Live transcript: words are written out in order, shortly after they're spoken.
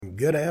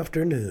Good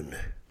afternoon.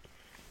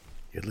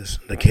 You're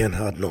listening to Ken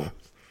Hudnall.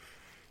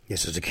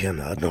 This is the Ken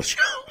Hudnall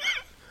Show.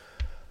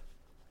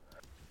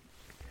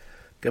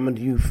 Coming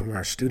to you from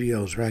our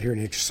studios right here in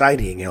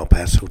exciting El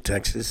Paso,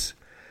 Texas.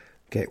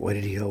 Gateway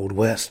to the Old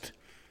West,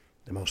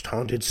 the most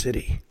haunted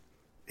city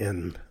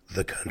in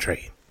the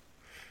country.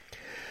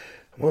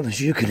 Well,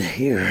 as you can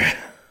hear,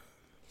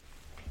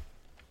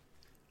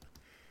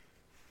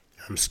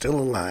 I'm still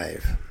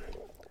alive.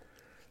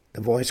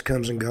 The voice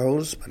comes and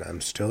goes, but I'm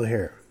still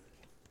here.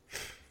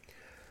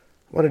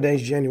 Well,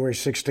 today's January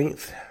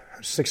 16th,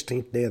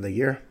 16th day of the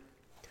year.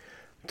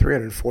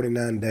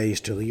 349 days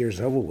till the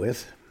year's over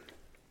with.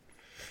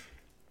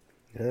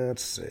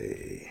 Let's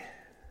see.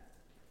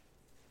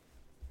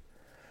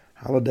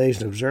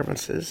 Holidays and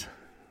observances.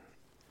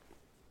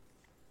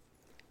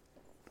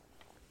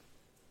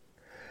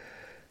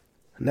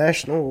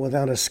 National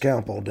Without a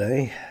Scalpel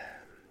Day.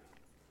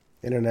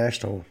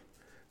 International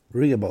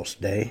Rooibos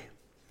Day.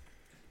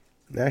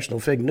 National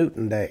Fig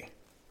Newton Day.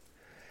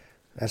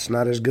 That's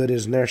not as good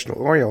as National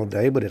Oreo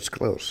Day, but it's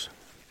close.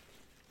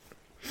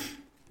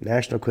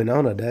 National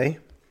Quinona Day.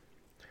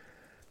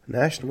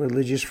 National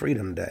Religious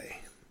Freedom Day.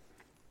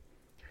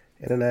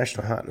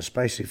 International Hot and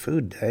Spicy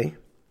Food Day.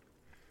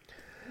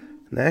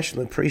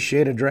 National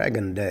Appreciate a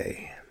Dragon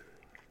Day.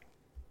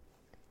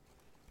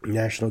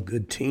 National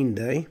Good Teen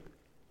Day.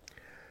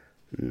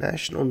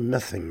 National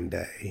Nothing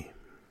Day,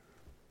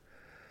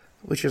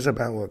 which is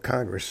about what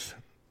Congress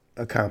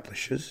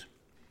accomplishes.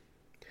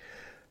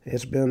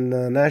 It's been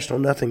National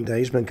Nothing Day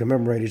has been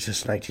commemorated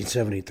since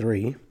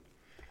 1973.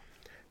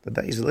 The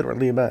day is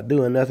literally about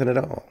doing nothing at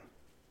all,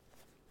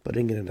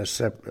 putting it in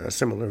a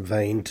similar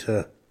vein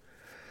to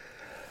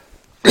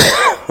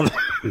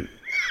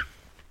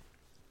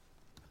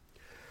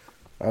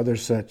other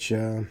such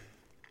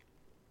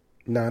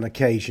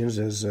non-occasions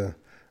as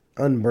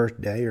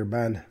Unbirth Day or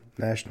by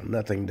National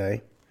Nothing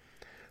Day.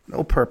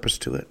 No purpose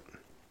to it.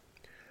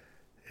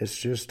 It's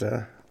just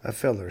a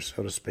filler,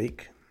 so to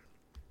speak.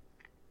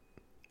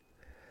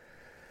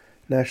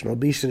 National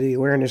Obesity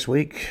Awareness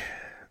Week,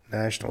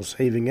 National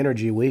Saving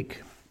Energy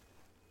Week,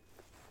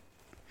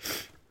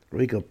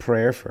 Week of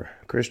Prayer for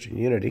Christian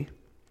Unity,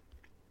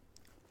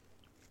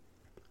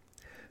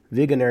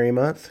 Veganary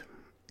Month,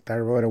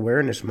 Thyroid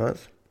Awareness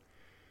Month,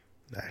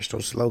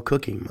 National Slow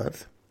Cooking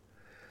Month,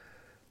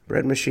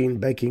 Bread Machine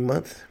Baking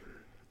Month,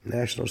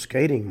 National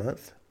Skating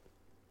Month,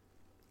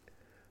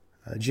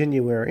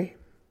 January,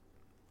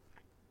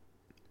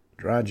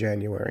 Dry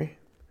January,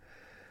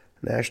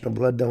 National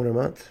Blood Donor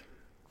Month,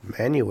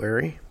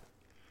 Manuary,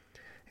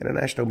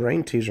 International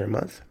Brain Teaser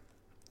Month,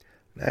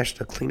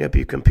 National Clean Up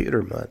Your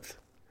Computer Month,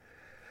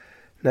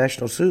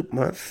 National Soup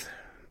Month,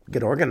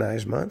 Get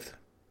Organized Month,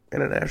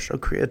 International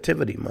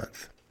Creativity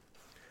Month,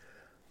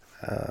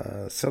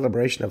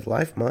 Celebration of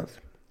Life Month,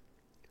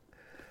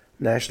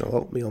 National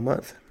Oatmeal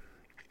Month,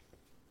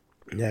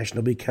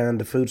 National Be Kind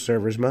to Food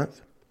Servers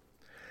Month,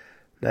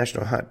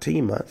 National Hot Tea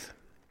Month,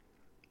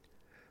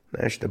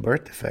 National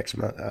Birth Defects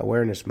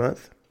Awareness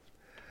Month,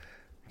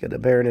 Get a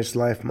Bareness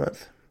Life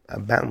Month, a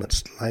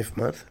Balanced Life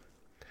Month,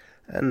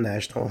 and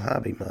National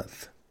Hobby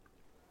Month.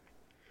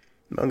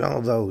 Among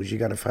all those, you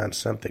got to find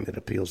something that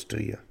appeals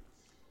to you.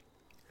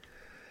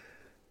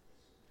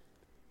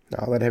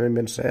 All that having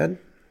been said,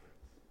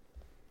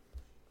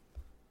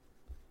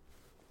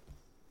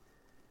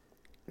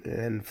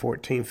 in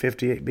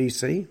 1458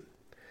 BC,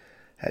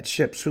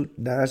 Hatshepsut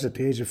dies at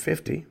the age of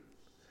 50,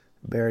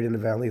 buried in the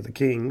Valley of the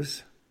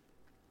Kings.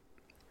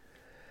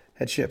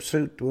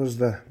 Hatshepsut was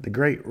the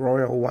great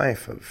royal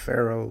wife of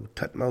Pharaoh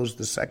Thutmose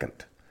II,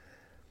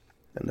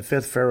 and the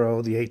fifth pharaoh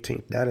of the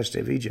 18th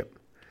dynasty of Egypt.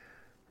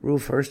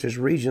 Ruled first as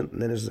regent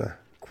and then as the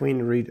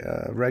queen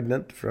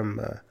regnant from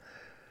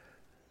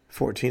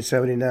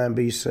 1479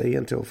 BC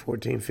until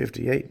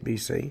 1458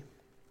 BC.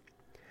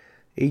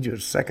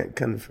 Egypt's second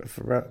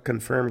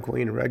confirmed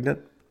queen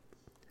regnant,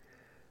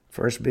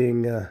 first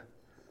being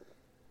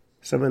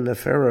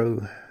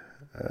Semenepteri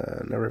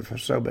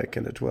Sobek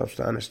in the 12th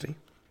dynasty,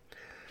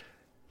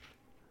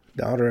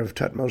 daughter of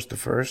Thutmose I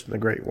and the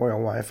great royal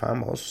wife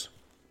Ahmose.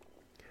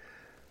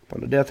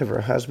 Upon the death of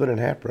her husband and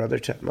half-brother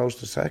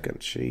Thutmose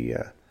II, she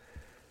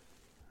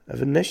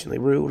initially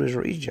ruled as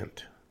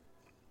regent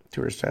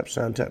to her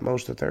stepson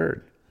Thutmose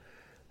III,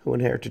 who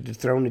inherited the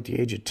throne at the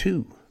age of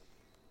 2.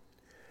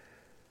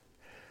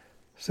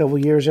 Several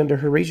years into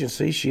her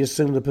regency, she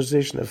assumed the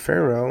position of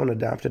pharaoh and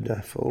adopted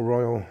the full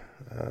royal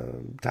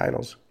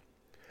titles,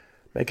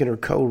 making her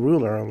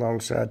co-ruler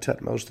alongside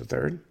Thutmose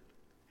III.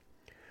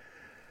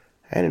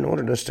 And in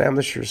order to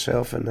establish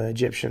herself in the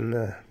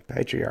Egyptian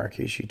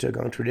patriarchy, she took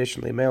on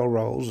traditionally male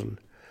roles and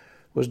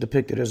was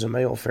depicted as a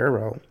male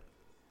pharaoh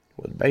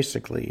with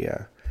basically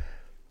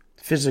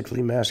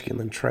physically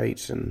masculine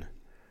traits and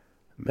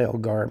male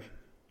garb.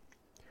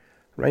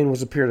 Reign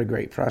was a period of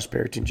great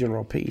prosperity and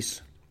general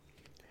peace.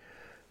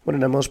 One of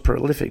the most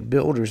prolific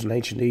builders in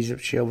ancient Egypt,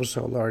 she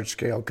oversaw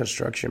large-scale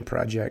construction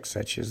projects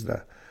such as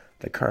the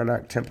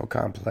Karnak Temple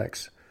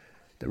Complex,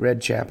 the Red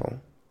Chapel,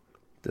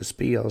 the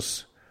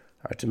Speos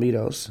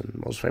Artemidos, and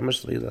most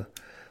famously the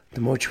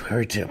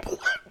Mortuary Temple.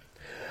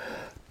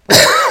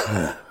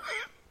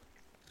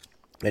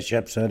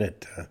 Hatshepsut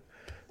at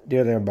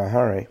Deir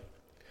Bahari.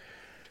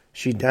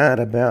 She died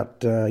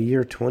about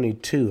year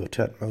 22 of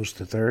Thutmose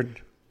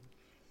III.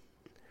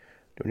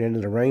 During the end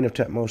of the reign of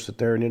Thutmose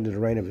III and into the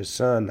reign of his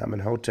son,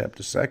 Amenhotep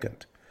II,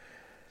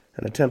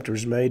 an attempt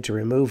was made to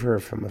remove her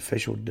from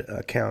official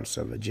accounts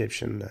of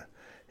Egyptian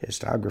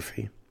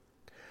historiography.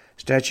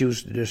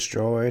 Statues were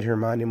destroyed, her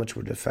monuments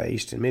were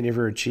defaced, and many of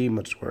her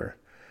achievements were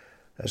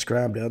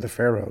ascribed to other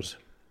pharaohs.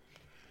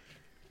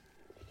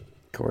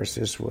 Of course,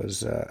 this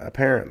was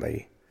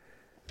apparently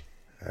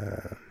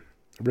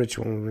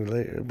ritual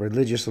and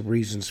religious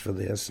reasons for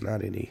this,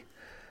 not any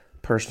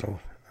personal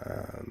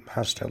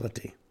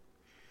hostility.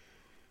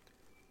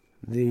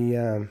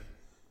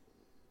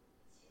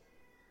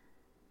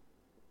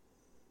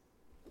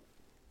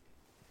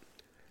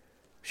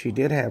 She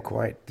did have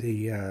quite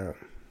the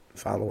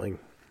following.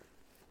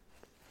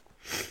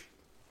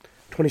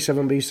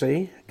 27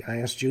 BC,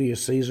 Gaius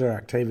Julius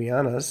Caesar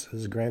Octavianus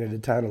is granted the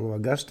title of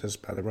Augustus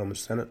by the Roman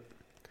Senate,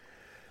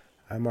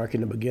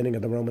 marking the beginning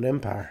of the Roman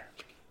Empire.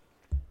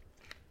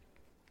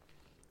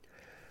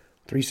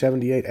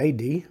 378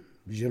 AD,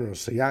 General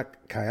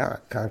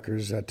Kayak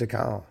conquers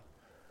Tikal,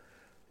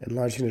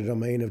 enlarging the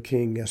domain of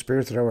King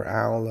Spear Thrower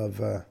Owl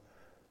of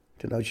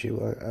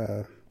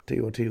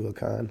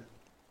Teotihuacan.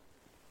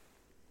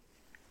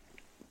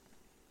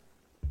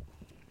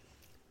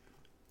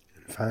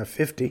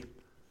 550,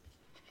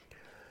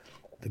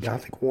 the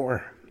Gothic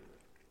War.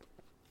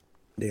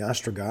 The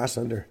Ostrogoths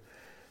under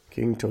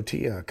King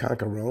Totia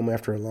conquer Rome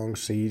after a long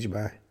siege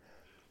by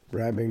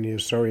bribing the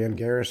Isaurian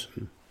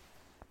garrison.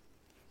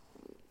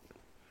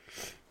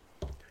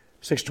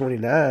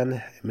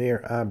 629,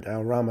 Emir Abd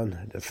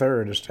al-Rahman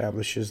III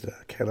establishes the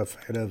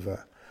Caliphate of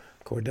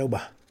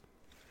Cordoba.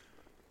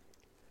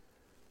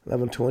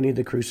 1120,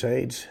 the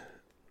Crusades.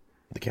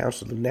 The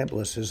Council of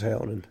Nablus is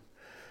held, and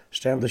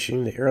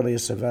establishing the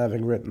earliest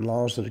surviving written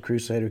laws of the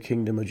Crusader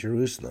Kingdom of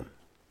Jerusalem.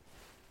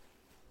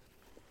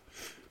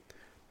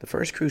 The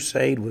First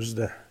Crusade was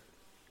the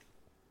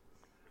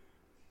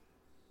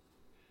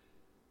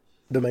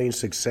main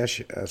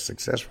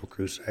successful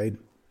crusade.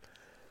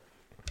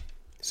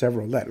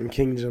 Several Latin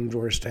kingdoms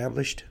were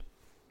established,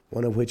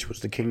 one of which was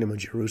the Kingdom of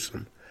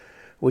Jerusalem,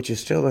 which is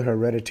still a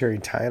hereditary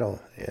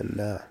title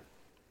in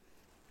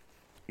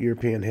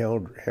European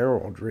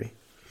heraldry.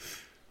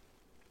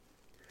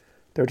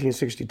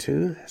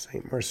 1362,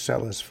 St.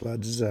 Marcellus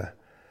floods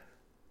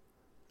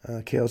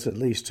kills at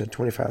least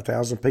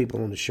 25,000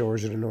 people on the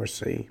shores of the North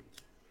Sea.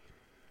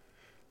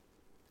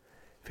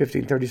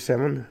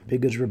 1537,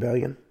 Bigot's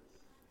Rebellion.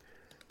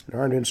 An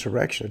armed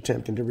insurrection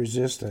attempting to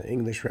resist the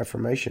English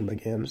Reformation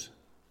begins.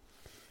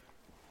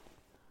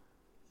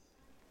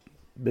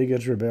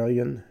 Bigot's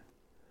Rebellion,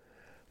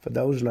 for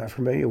those not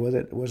familiar with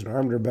it, was an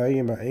armed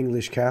rebellion by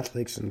English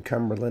Catholics in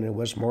Cumberland and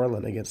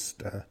Westmoreland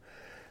against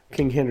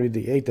King Henry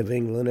VIII of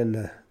England and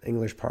the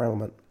English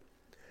Parliament,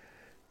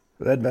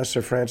 led by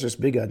Sir Francis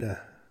Bigot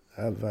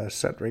of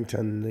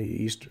Sutrington, the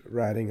East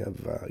Riding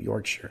of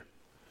Yorkshire.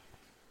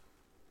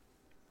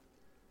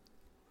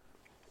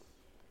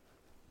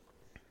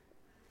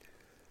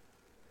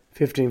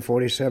 In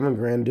 1547,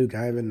 Grand Duke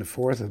Ivan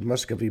IV of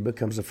Muscovy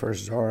becomes the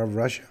first Tsar of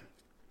Russia,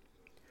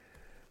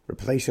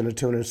 replacing the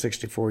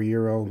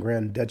 264-year-old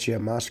Grand Duchy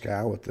of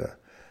Moscow with the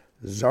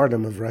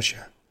Tsardom of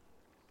Russia.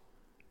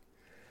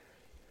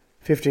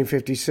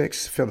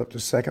 1556, Philip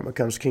II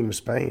becomes King of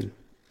Spain.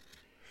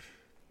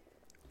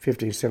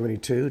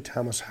 1572,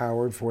 Thomas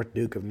Howard, 4th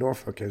Duke of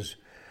Norfolk, is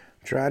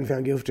tried and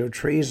found guilty of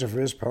treason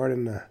for his part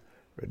in the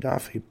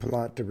Rodolphi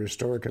plot to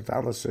restore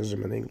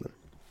Catholicism in England.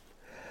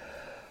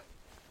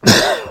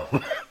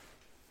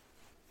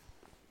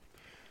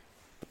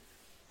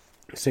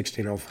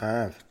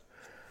 1605,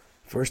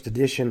 first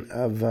edition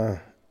of El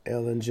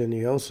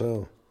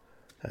Ingenioso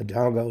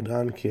Hidalgo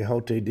Don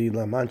Quixote de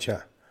la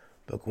Mancha,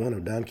 Book 1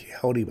 of Don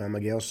Quixote by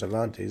Miguel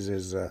Cervantes,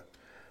 is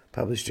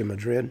published in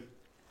Madrid.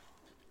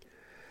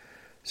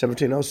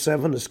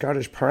 1707, the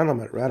Scottish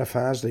Parliament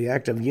ratifies the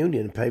Act of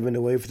Union, paving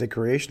the way for the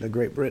creation of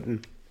Great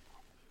Britain.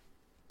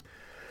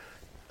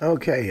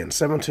 Okay, in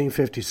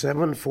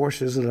 1757,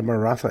 forces of the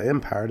Maratha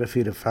Empire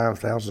defeat a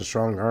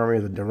 5,000-strong army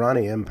of the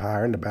Durrani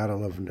Empire in the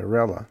Battle of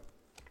Narela.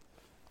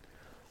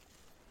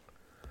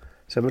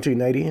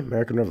 1780,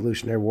 American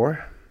Revolutionary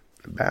War,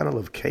 Battle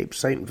of Cape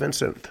St.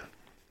 Vincent.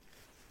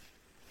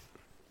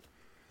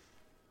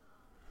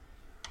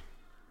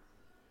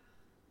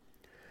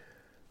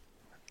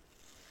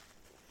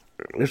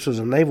 This was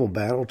a naval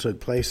battle, took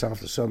place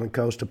off the southern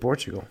coast of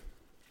Portugal.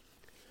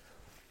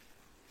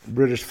 The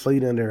British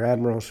fleet under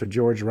Admiral Sir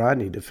George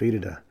Rodney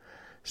defeated a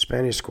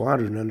Spanish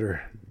squadron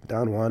under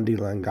Don Juan de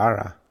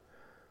Langara,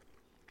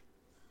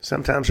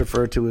 sometimes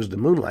referred to as the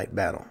Moonlight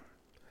Battle,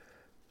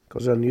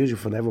 because it's unusual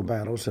for naval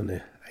battles in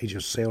the age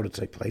of sail to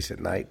take place at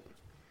night.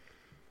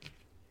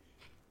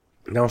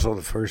 And also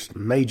the first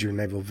major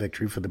naval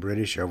victory for the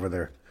British over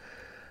their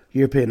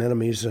European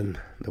enemies in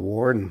the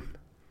war, and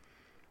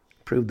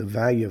proved the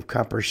value of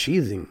copper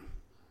sheathing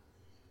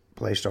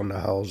placed on the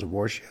hulls of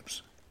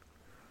warships.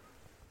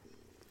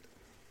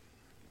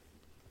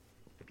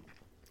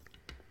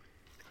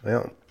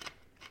 Well,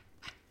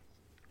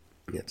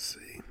 let's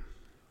see.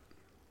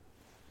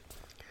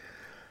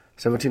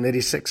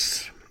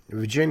 1786,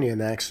 Virginia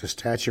enacts the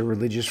Statute of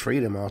Religious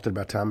Freedom, authored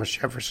by Thomas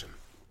Jefferson.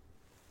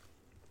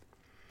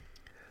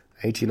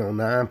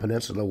 1809,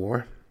 Peninsula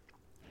War.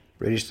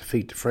 British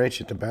defeat the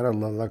French at the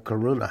Battle of La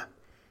Coruna.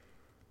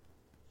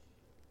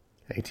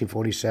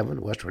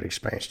 1847, westward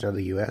expansion of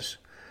the U.S.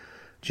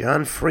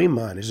 John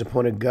Fremont is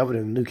appointed governor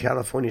of the New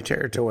California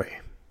Territory.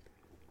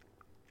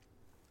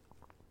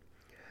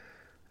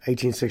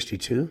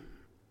 1862,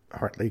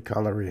 Hartley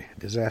Colliery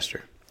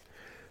disaster.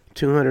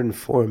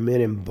 204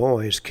 men and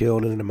boys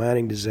killed in a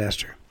mining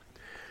disaster.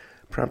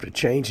 Prompted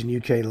change in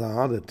UK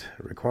law that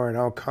required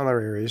all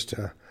colliery areas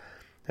to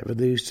have at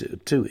least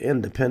two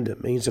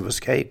independent means of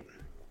escape.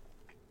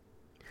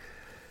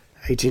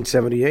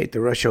 1878, the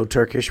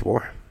Russo-Turkish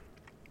War.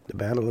 The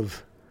Battle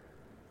of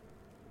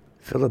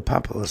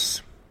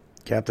Philippopolis.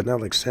 Captain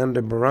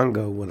Alexander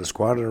Barango with a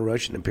squadron of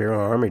Russian Imperial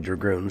Army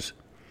dragoons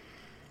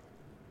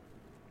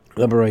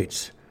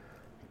liberates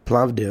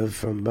Plovdiv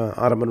from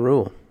Ottoman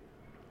rule.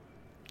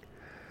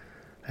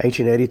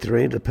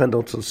 1883, the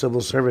Pendleton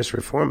Civil Service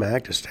Reform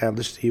Act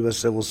established the U.S.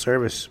 Civil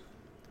Service.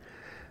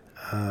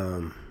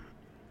 It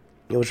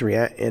was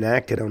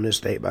enacted on this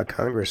date by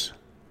Congress.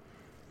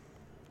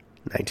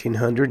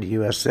 1900, the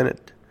U.S.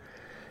 Senate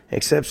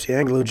accepts the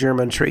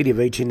Anglo-German Treaty of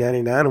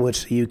 1899, in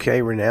which the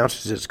UK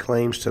renounces its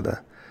claims to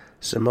the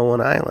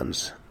Samoan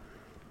Islands.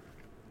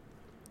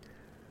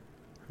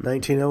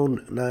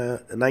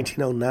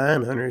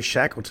 1909, Henry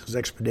Shackleton's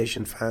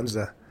expedition finds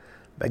the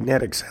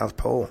magnetic South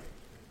Pole.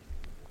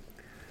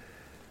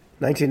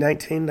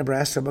 1919,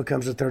 Nebraska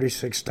becomes the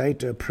 36th state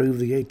to approve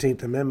the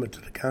 18th Amendment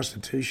to the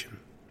Constitution.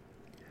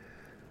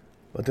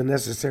 With the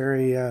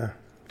necessary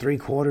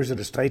 3/4 of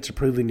the states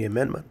approving the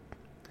amendment,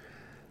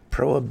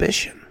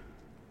 prohibition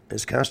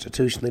is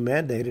constitutionally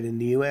mandated in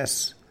the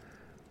U.S.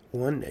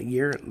 1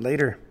 year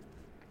later.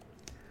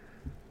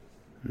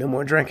 No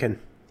more drinking,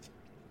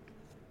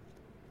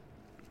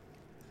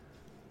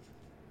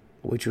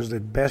 which was the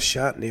best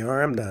shot in the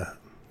arm the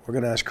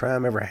organized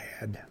crime ever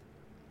had.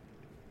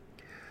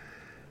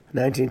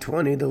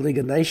 1920, the League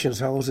of Nations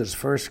holds its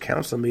first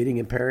council meeting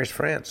in Paris,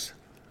 France.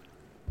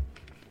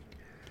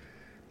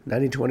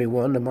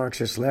 1921, the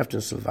Marxist left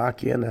in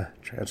Slovakia and the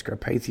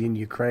Transcarpathian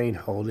Ukraine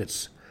hold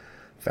its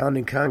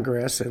founding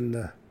congress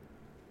in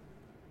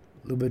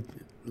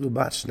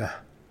Lubachna.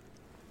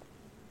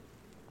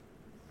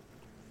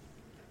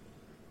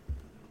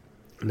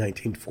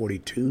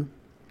 1942,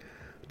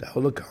 the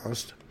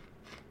Holocaust.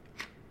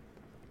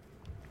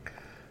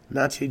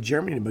 Nazi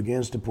Germany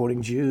begins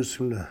deporting Jews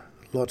from the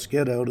Lodz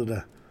ghetto to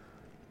the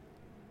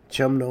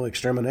Chumno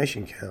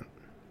extermination camp.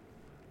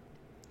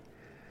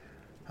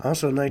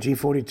 Also in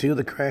 1942,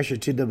 the crash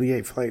of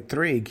TW-8 Flight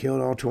 3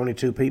 killed all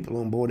 22 people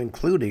on board,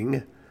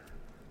 including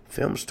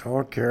film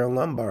star Carol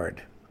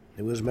Lombard,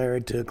 who was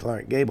married to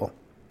Clark Gable.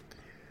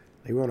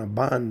 They were on a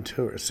bond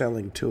tour,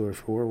 selling tour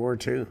for World War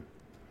II.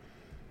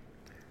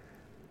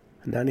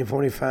 In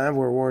 1945,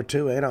 World War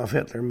II, Adolf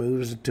Hitler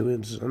moves to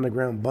his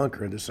underground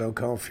bunker, the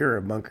so-called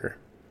Führer bunker.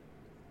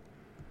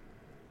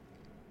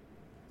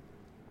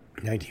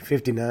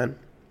 1959,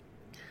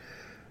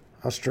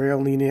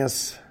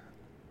 Australia's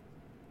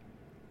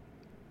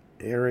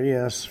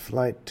Arias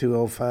Flight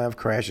 205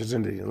 crashes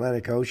into the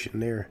Atlantic Ocean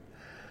near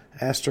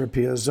Astor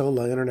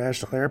Piazzolla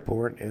International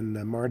Airport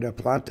in Mar del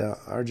Plata,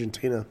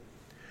 Argentina.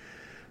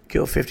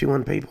 Killed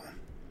 51 people.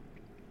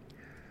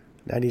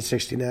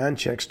 1969,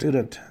 Czech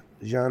student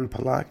Jan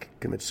Palach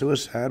commits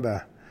suicide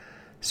by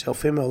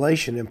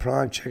self-immolation in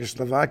Prague,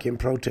 Czechoslovakia, in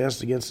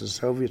protest against the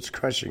Soviets'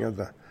 crushing of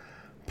the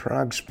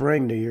Prague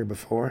Spring the year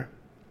before.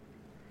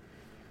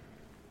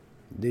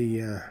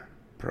 The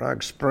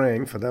Prague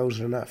Spring, for those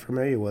who are not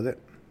familiar with it,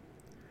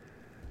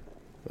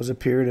 was a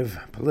period of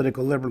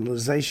political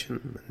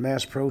liberalization and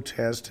mass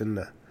protest in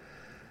the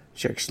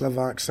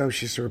Czechoslovak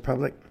Socialist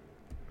Republic.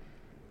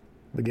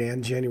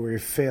 Began January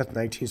 5th,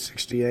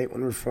 1968,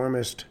 when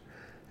reformist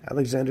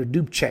Alexander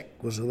Dubček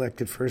was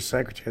elected first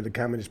secretary of the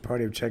Communist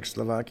Party of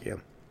Czechoslovakia.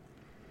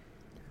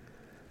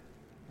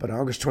 But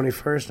August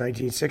 21st,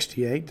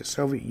 1968, the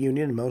Soviet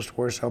Union and most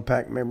Warsaw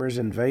Pact members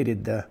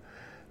invaded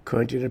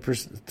Croatia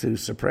to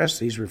suppress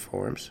these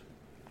reforms.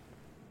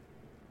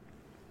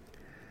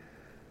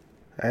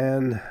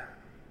 And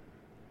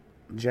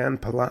Jan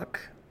Palach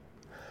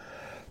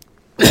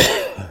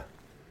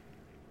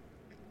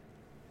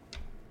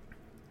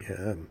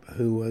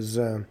who was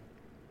a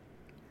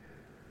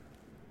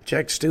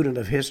Czech student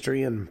of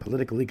history and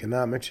political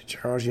economics at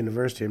Charles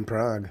University in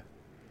Prague.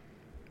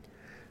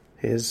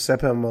 His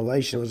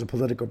self-immolation was a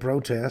political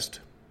protest,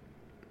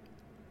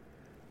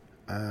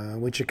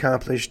 which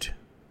accomplished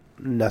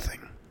nothing.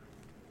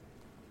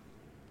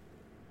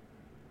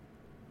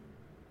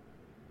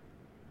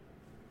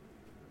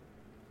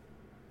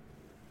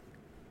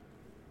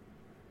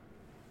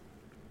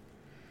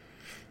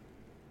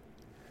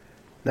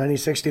 In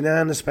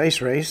 1969, the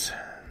space race.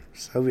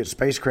 Soviet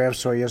spacecraft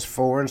Soyuz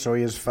 4 and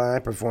Soyuz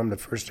 5 performed the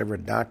first ever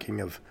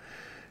docking of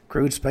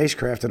crewed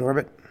spacecraft in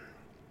orbit.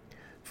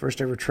 First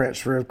ever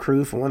transfer of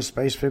crew from one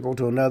space vehicle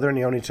to another, and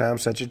the only time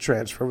such a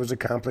transfer was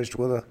accomplished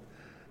with a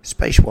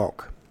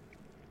spacewalk.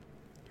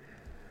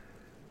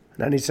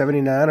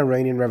 1979,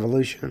 Iranian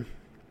Revolution.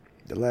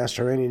 The last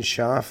Iranian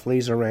Shah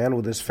flees Iran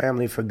with his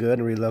family for good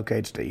and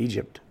relocates to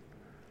Egypt.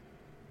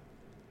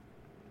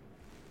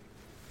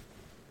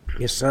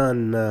 His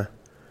son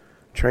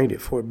trained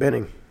at Fort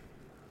Benning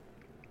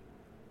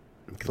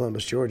in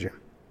Columbus, Georgia.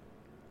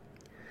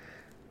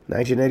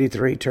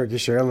 1983,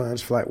 Turkish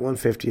Airlines Flight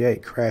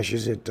 158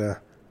 crashes at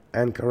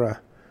Ankara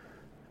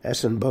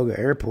Esenboga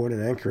Airport in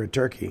Ankara,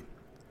 Turkey.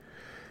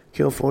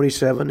 Killed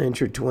 47,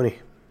 injured 20.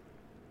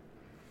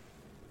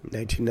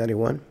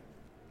 1991,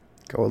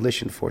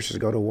 coalition forces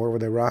go to war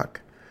with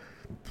Iraq,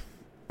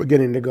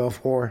 beginning the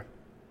Gulf War.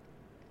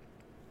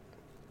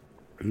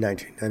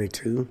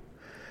 1992,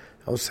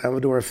 El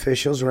Salvador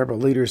officials and rebel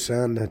leaders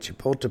signed the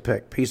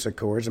Chapultepec Peace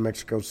Accords in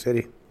Mexico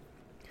City,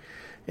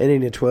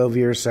 ending the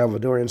 12-year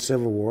Salvadorian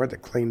Civil War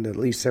that claimed at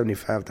least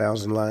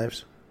 75,000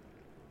 lives.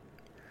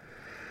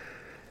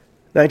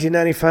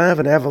 1995,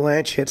 an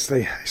avalanche hits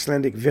the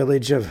Icelandic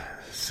village of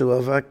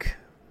Suðavik,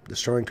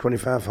 destroying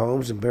 25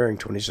 homes and burying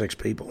 26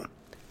 people.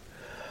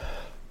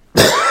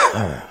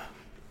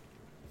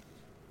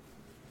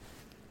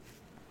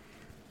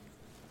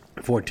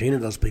 14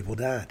 of those people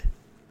died.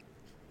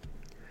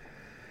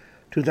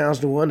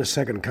 2001, the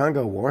Second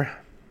Congo War.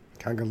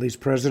 Congolese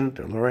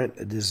President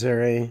Laurent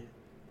Desire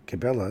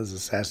Kabila is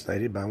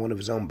assassinated by one of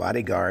his own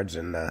bodyguards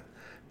in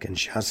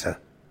Kinshasa.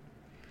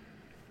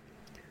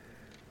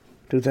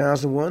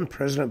 2001,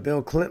 President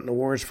Bill Clinton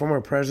awards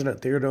former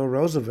President Theodore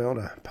Roosevelt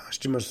a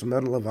posthumous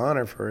Medal of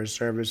Honor for his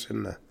service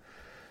in the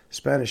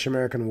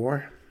Spanish-American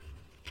War.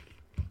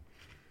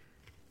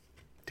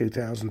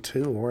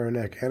 2002, war in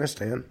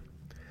Afghanistan.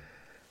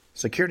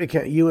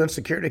 UN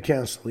Security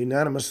Council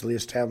unanimously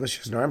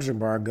establishes an arms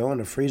embargo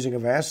and the freezing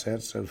of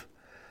assets of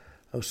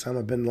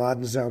Osama bin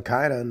Laden's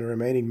Al-Qaeda and the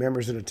remaining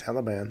members of the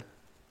Taliban.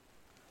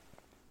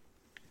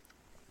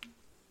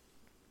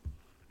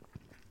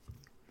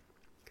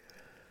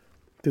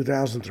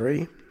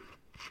 2003,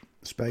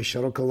 Space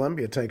Shuttle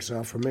Columbia takes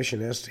off for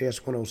mission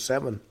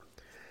STS-107.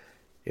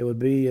 It would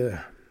be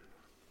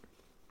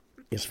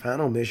its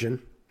final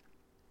mission.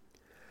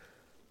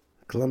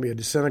 Columbia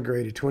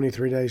disintegrated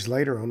 23 days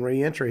later on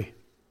re-entry.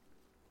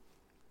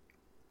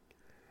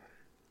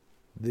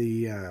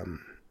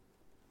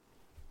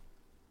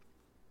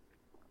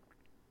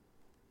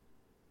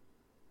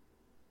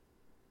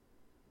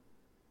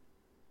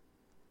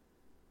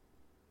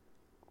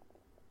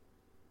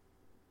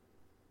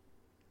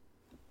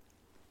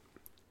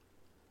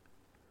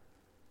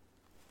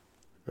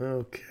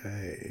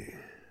 Okay.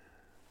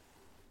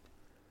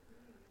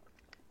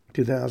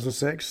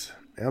 2006,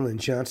 Ellen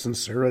Johnson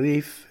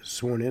Sirleaf,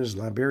 sworn in as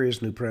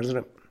Liberia's new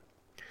president,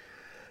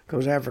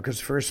 becomes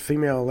Africa's first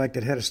female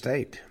elected head of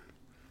state.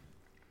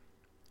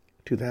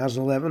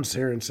 2011,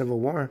 Syrian Civil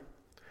War.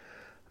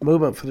 A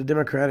movement for the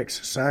Democratic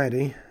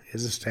Society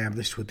is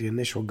established with the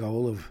initial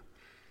goal of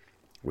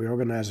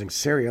reorganizing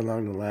Syria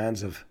along the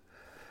lines of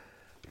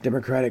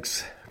Democratic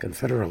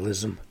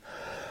Confederalism.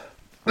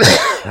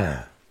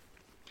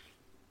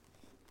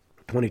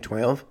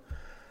 2012,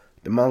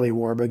 the Mali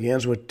War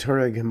begins with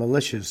Tuareg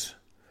militias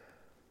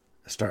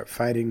start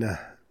fighting the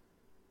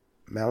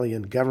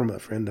Malian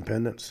government for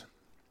independence.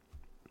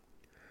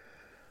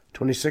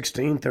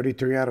 2016,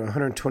 33 out of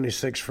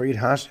 126 freed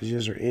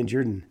hostages are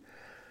injured and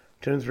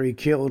 23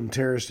 killed in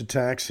terrorist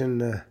attacks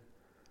in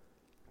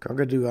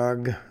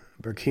Ouagadougou,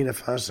 Burkina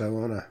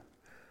Faso, on a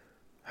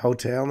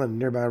hotel and a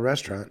nearby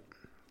restaurant.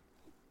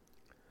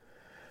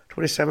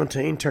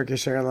 2017,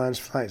 Turkish Airlines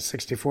Flight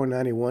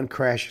 6491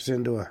 crashes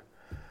into a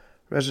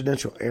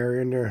residential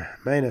area near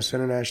Manus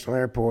International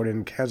Airport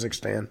in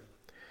Kazakhstan.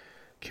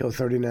 Killed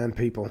 39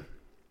 people.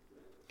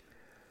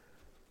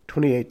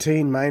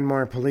 2018,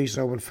 Myanmar police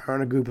opened fire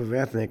on a group of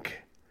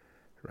ethnic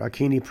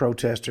Rakhine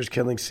protesters,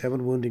 killing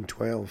 7, wounding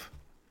 12.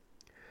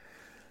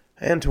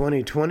 And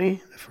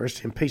 2020, the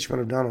first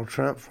impeachment of Donald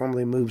Trump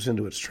formally moves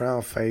into its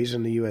trial phase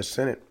in the U.S.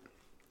 Senate.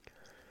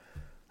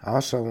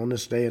 Also on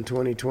this day in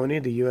 2020,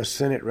 the U.S.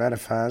 Senate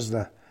ratifies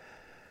the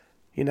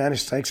United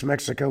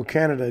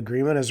States-Mexico-Canada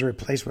agreement as a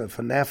replacement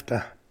for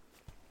NAFTA.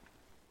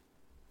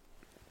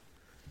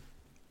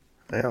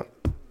 Well,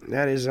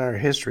 that is our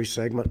history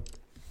segment.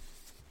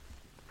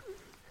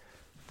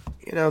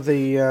 You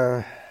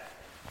know,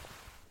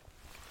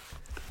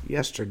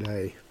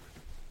 yesterday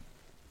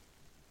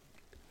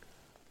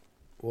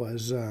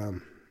was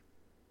the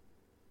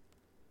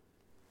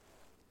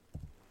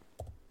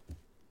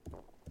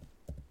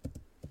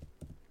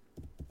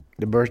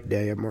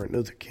birthday of Martin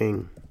Luther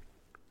King.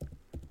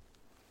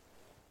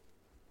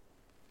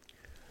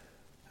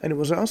 And it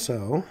was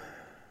also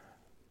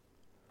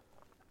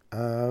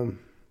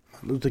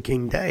Luther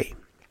King Day.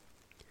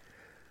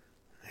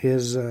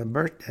 His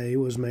birthday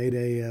was made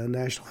a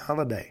national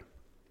holiday.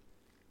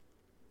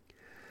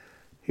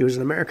 He was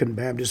an American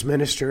Baptist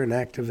minister and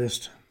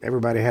activist.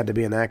 Everybody had to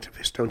be an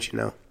activist, don't you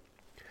know?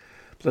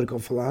 Political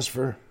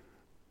philosopher,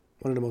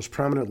 one of the most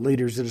prominent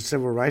leaders of the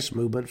civil rights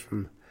movement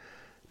from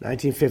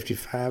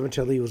 1955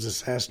 until he was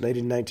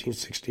assassinated in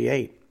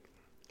 1968.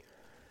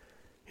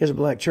 He was a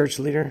black church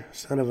leader,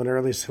 son of an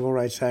early civil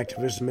rights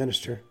activist and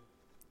minister,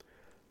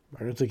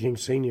 Martin Luther King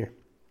Sr.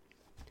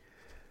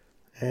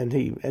 And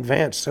he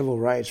advanced civil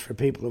rights for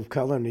people of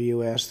color in the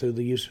U.S. through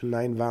the use of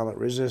nonviolent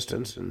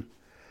resistance and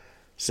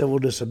civil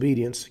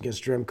disobedience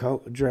against Jim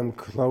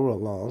Crow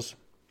laws.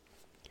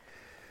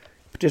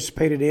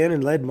 Participated in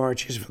and led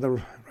marches for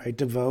the right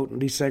to vote and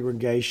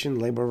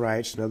desegregation, labor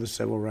rights, and other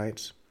civil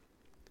rights.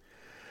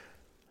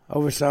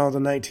 Oversaw the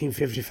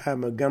 1955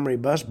 Montgomery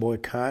bus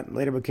boycott and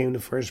later became the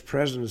first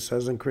president of the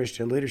Southern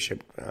Christian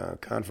Leadership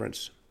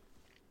Conference.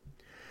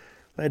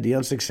 Led the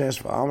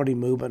unsuccessful Albany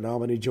movement in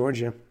Albany,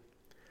 Georgia.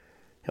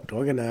 Helped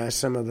organize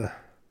some of the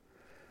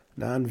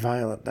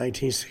nonviolent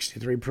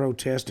 1963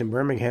 protests in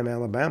Birmingham,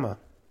 Alabama.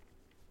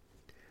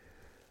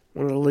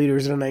 One of the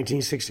leaders in the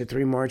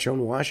 1963 March on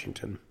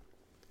Washington.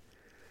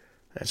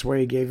 That's where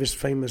he gave his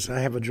famous I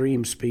Have a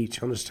Dream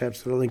speech on the steps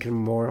of the Lincoln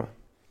Memorial.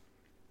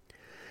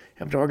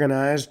 Helped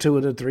organize 2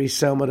 of the 3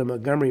 Selma to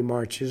Montgomery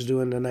marches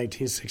during the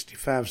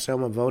 1965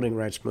 Selma voting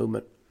rights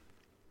movement.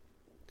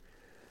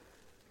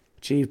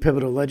 Achieved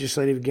pivotal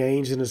legislative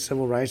gains in the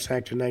Civil Rights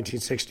Act of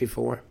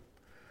 1964.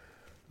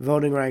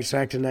 Voting Rights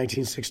Act of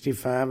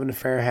 1965 and the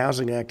Fair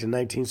Housing Act of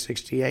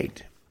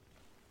 1968.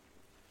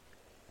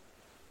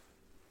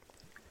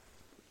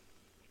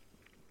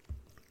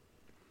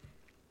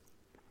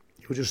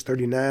 He was just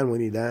 39 when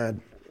he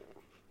died.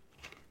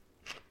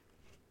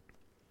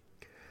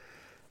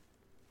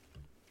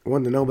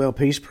 Won the Nobel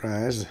Peace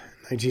Prize in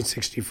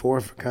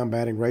 1964 for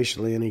combating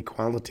racial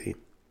inequality.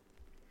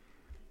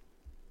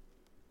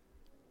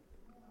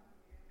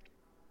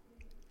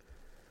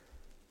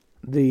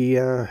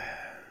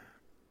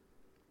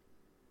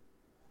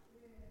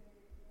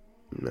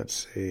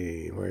 Let's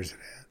see, where's it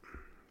at?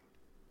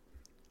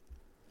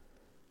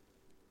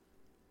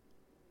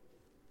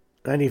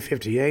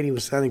 1958, he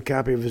was signing a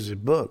copy of his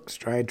book,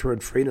 Stride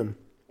Toward Freedom,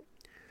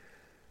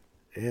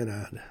 in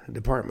a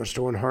department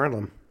store in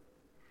Harlem.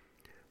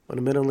 When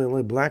a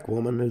mentally black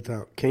woman who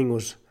thought King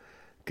was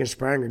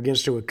conspiring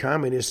against her with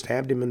communists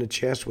stabbed him in the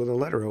chest with a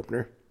letter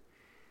opener.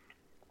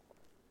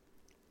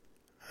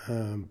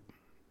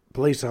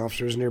 Police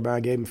officers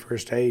nearby gave him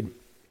first aid.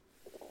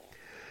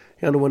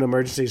 He underwent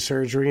emergency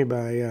surgery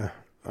by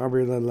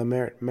Aubrey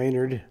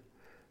Maynard,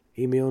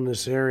 Emil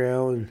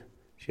Nazario, and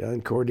Jean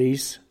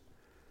Cordes.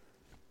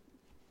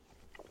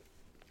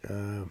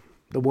 The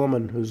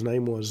woman whose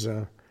name was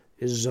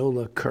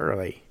Isola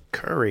Curry,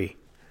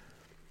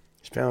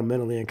 is found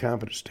mentally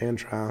incompetent to stand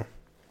trial.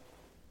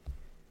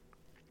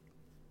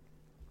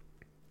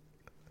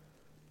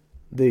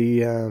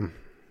 He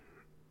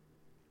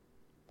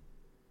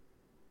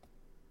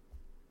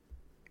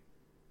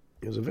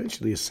was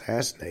eventually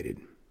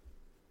assassinated.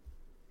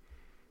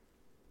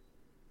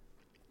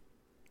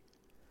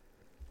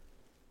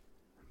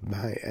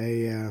 By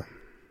a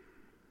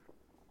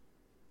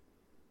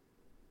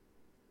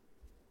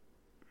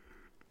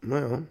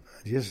I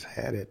just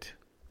had it.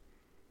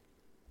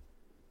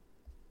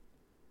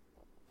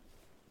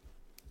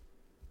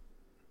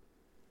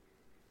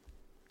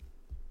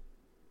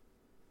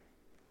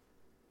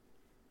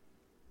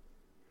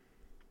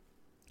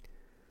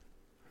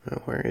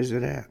 Well, where is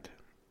it at?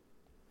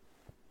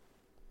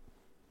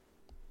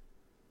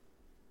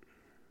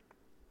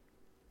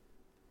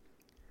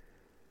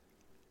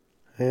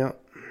 Yeah.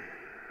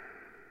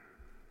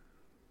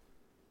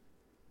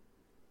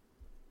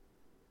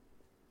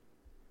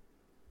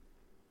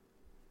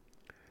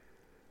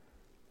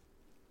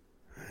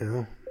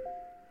 Yeah.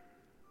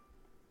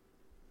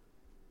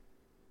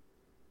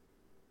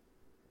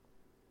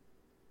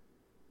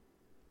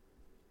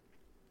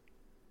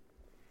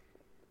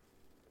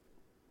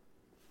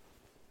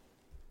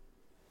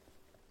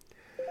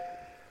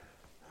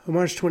 On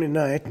March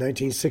 29th,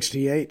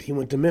 1968, he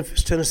went to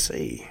Memphis,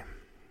 Tennessee,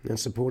 and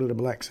supported the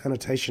black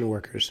sanitation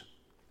workers.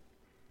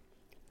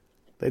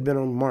 They'd been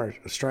on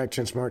a strike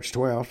since March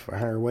 12th for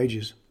higher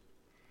wages.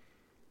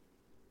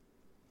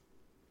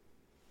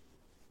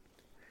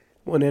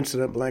 One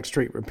incident, black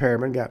street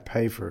repairmen got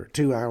paid for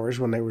 2 hours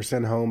when they were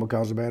sent home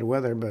because of bad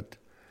weather, but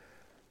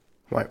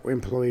white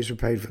employees were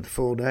paid for the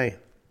full day.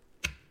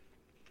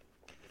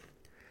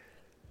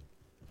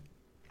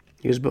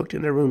 He was booked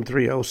into room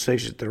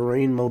 306 at the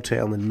Marine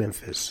Motel in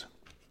Memphis.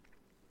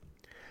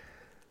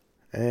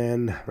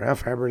 And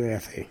Ralph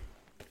Abernathy,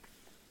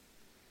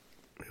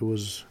 who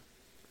was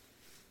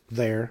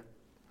there,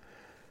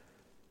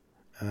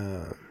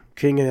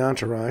 King and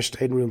entourage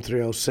stayed in room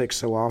 306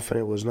 so often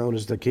it was known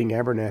as the King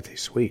Abernathy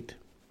Suite.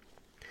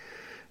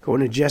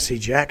 According to Jesse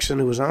Jackson,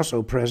 who was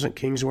also present,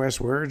 King's last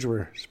words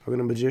were spoken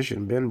to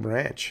magician Ben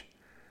Branch.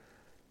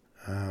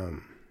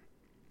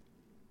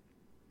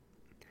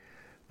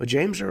 But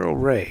James Earl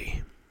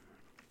Ray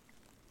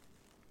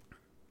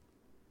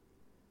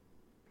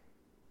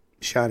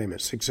shot him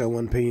at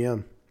 6:01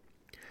 p.m.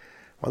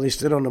 while he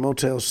stood on the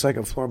motel's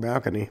second-floor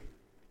balcony.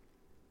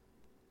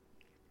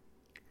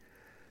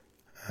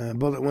 A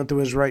bullet went through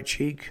his right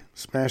cheek,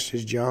 smashed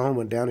his jaw, and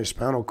went down his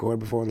spinal cord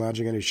before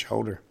lodging in his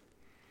shoulder.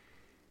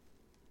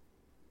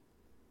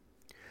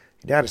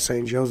 He died at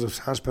St. Joseph's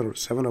Hospital at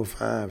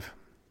 7:05.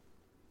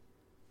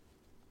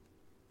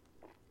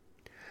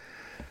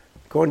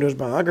 According to his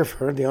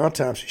biographer, the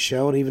autopsy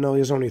showed even though he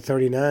was only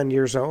 39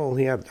 years old,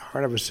 he had the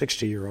heart of a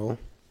 60-year-old.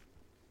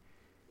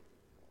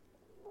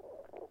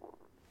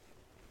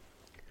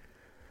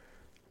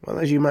 Well,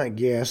 as you might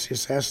guess, he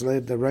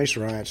assassinated the race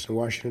riots in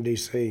Washington,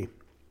 D.C.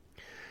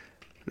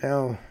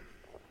 Now,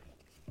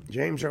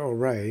 James Earl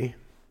Ray,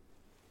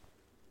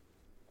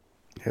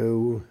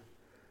 who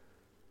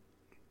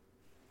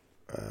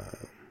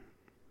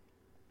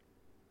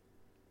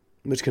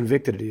was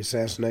convicted of the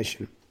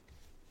assassination,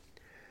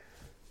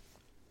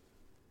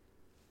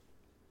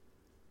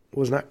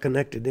 was not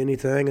connected to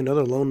anything.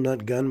 Another lone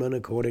nut gunman,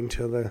 according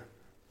to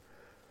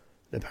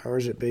the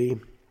powers that be.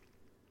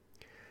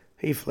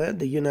 He fled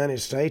the United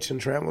States and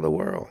traveled the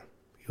world.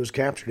 He was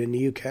captured in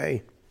the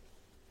UK.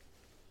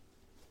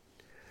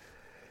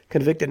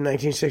 Convicted in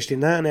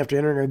 1969 after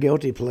entering a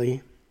guilty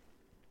plea,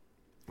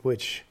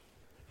 which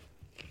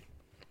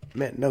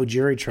meant no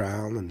jury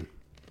trial, and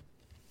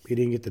he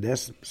didn't get the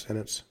death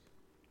sentence.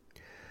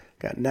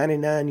 Got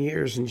 99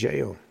 years in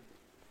jail.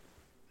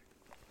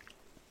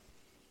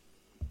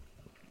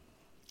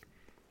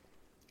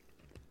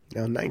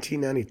 Now, in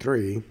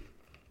 1993,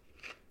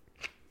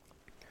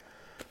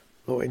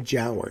 Lloyd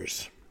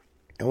Jowers,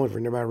 owner of a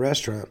nearby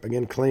restaurant,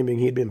 began claiming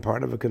he'd been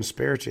part of a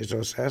conspiracy to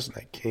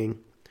assassinate King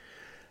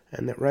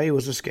and that Ray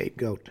was a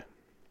scapegoat.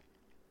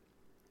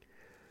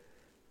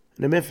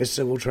 In the Memphis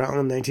civil trial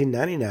in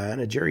 1999,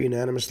 a jury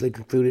unanimously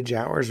concluded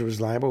Jowers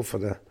was liable for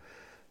the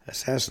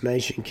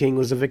assassination. King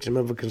was the victim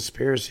of a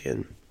conspiracy,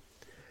 and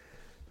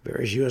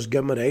various U.S.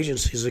 government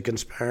agencies had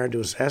conspired to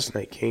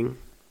assassinate King.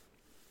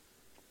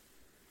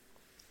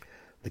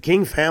 The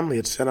King family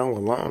had said all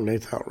along they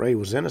thought Ray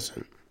was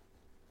innocent,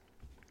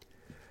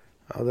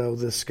 although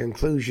this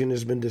conclusion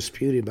has been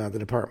disputed by the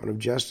Department of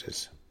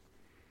Justice.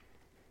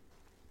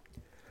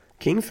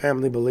 King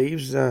family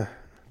believes the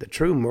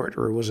true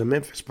murderer was a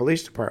Memphis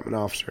Police Department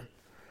officer,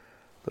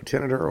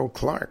 Lieutenant Earl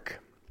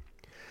Clark.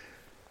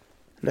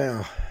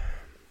 Now,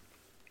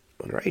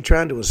 when Ray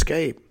tried to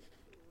escape,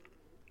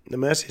 the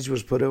message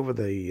was put over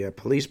the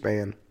police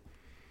band,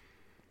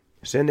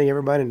 sending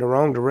everybody in the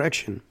wrong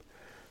direction,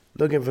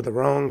 looking for the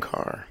wrong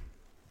car.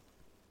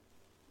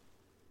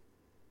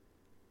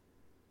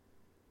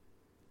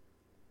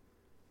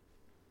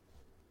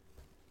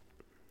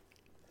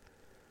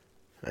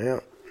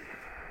 Well,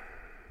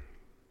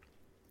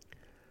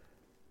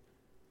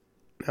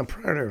 now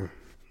prior to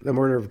the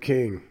murder of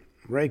King,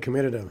 Ray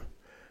committed a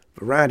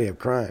variety of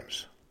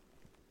crimes.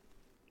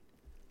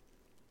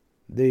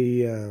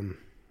 The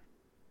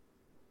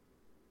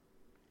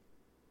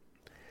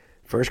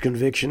first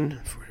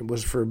conviction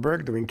was for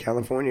burglary in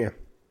California,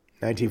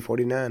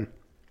 1949.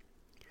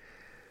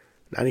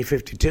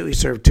 1952, he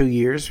served 2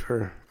 years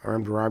for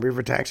armed robbery of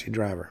a taxi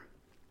driver.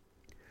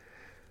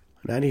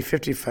 In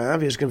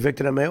 1955, he was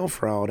convicted of mail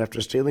fraud after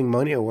stealing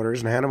money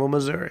orders in Hannibal,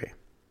 Missouri.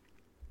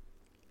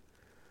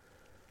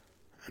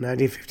 In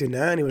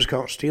 1959, he was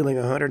caught stealing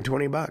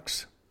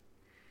 $120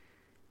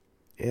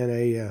 in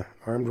a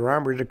armed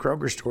robbery at a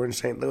Kroger store in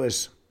St.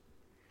 Louis.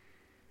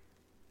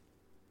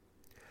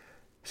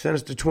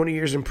 Sentenced to 20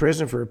 years in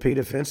prison for repeat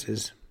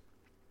offenses.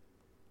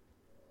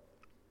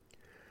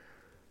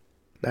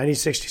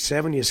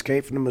 1967, he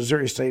escaped from the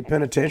Missouri State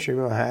Penitentiary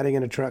while hiding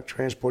in a truck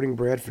transporting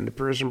bread from the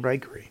prison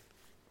bakery.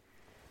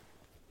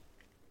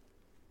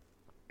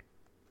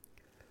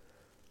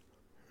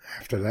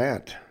 After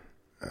that,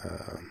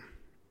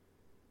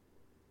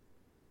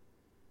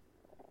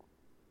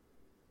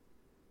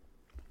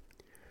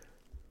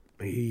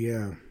 he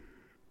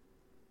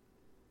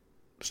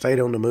stayed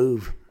on the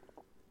move.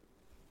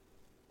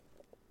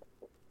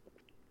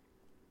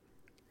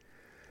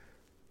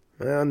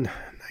 Well, in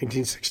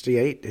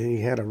 1968,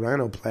 he had a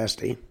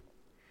rhinoplasty.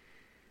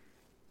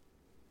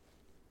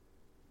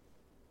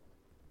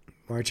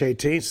 March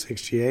 18th,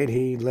 68,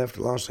 he left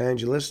Los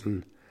Angeles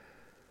and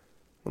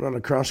went on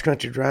a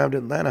cross-country drive to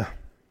Atlanta.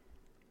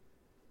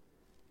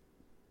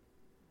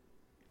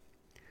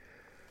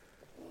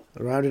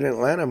 Arrived in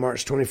Atlanta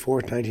March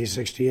 24th,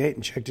 1968,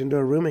 and checked into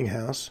a rooming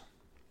house.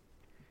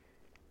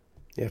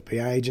 The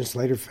FBI agents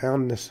later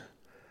found this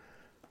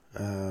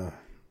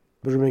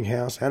rooming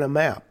house and a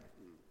map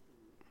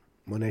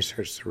when they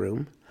searched the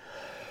room.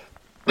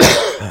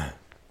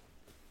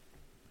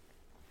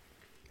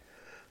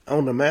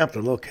 On the map,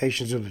 the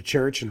locations of the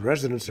church and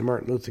residence of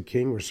Martin Luther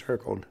King were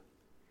circled.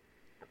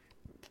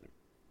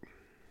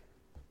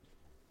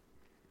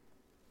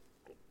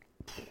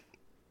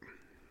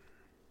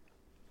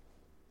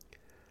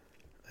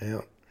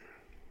 Well,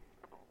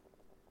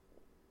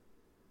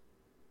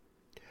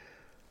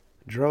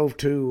 drove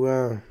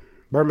to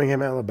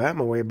Birmingham,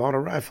 Alabama, where he bought a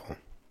rifle.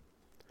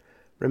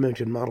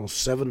 Remington Model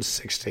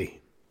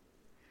 760.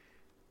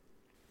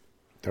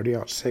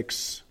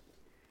 30-06.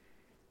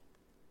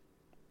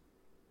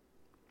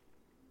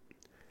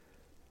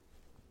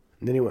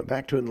 And then he went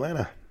back to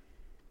Atlanta.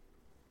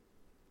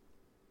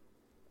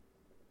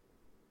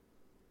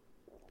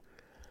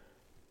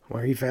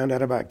 Where he found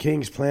out about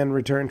King's planned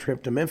return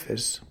trip to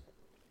Memphis.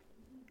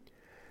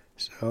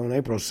 So on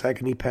April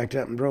 2nd, he packed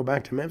up and drove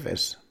back to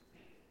Memphis.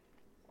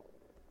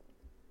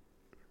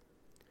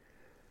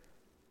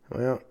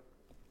 Well,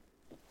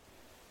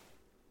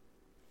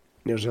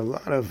 there's a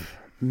lot of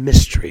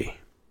mystery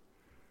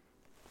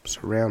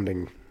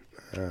surrounding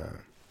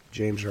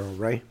James Earl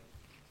Ray.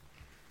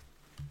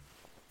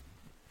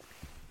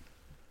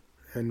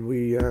 And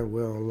we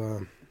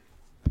will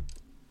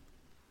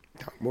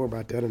talk more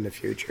about that in the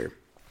future.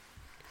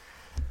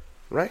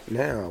 Right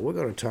now, we're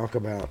going to talk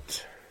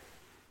about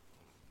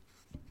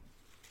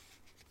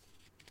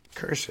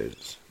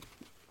curses.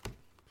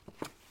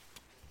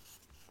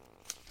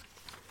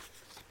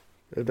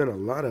 There's been a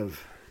lot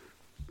of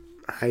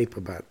hype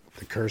about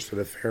the curse of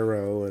the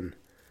Pharaoh and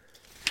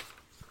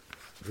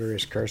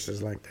various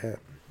curses like that.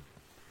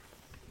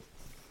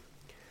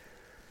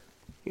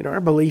 You know,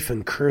 our belief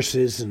in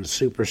curses and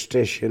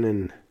superstition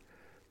and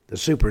the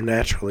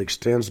supernatural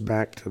extends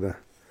back to the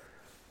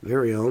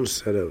very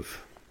onset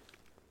of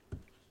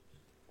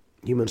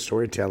human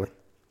storytelling.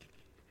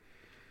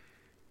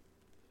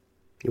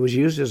 It was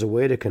used as a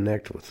way to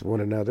connect with one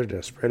another,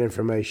 to spread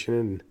information,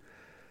 and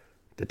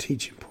to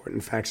teach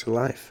important facts of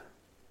life.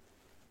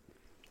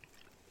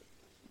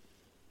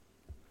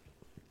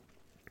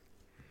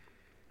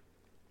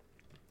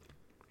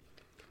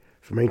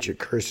 From ancient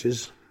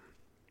curses,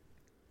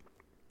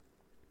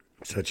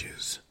 such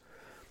as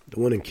the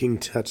one in King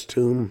Tut's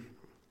tomb,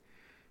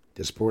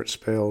 to sports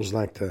spells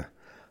like the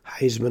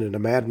Heisman and the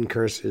Madden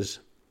curses,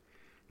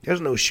 there's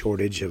no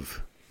shortage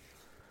of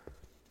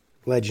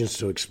legends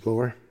to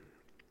explore.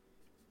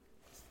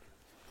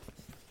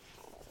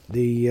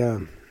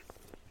 The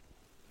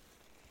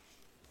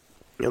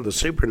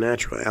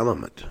supernatural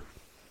element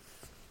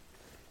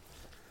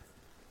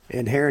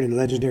inherent in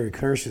legendary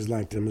curses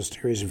like the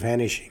mysterious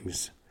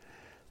vanishings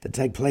that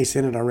take place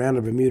in and around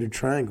the Bermuda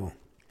Triangle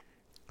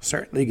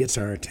certainly gets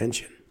our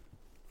attention,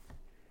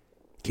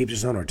 keeps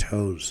us on our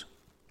toes.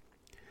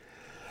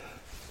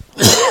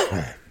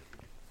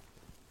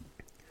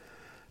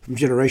 From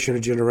generation to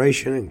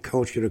generation and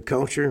culture to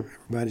culture,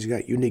 everybody's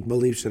got unique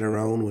beliefs of their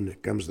own when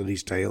it comes to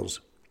these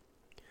tales.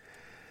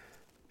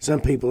 Some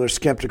people are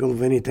skeptical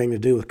of anything to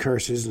do with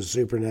curses and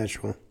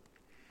supernatural,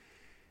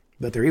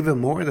 but there are even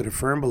more that are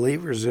firm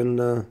believers in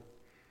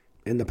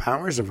the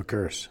powers of a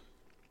curse.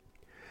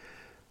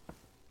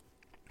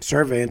 A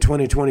survey in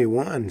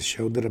 2021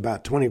 showed that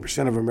about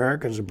 20% of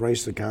Americans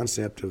embrace the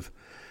concept of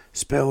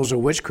spells or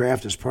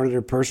witchcraft as part of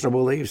their personal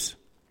beliefs.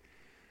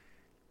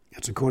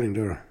 That's according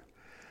to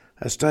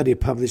a study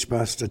published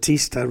by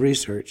Statista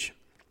Research.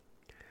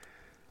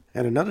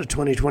 And another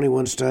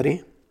 2021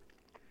 study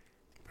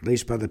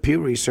released by the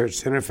Pew Research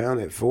Center found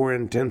that 4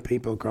 in 10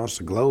 people across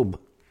the globe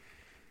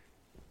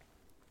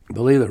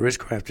believe that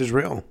witchcraft is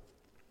real.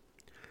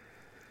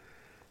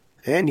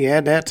 And you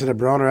add that to the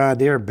broader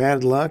idea of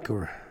bad luck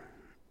or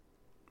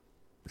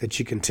that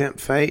you can tempt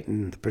fate,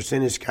 and the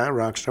percentage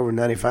skyrockets over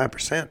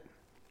 95%.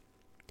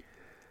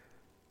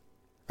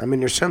 I mean,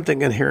 there's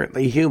something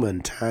inherently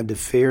human tied to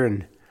fear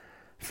and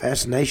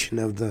fascination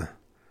of the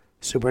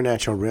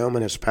supernatural realm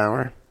and its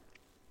power.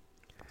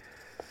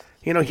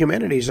 You know,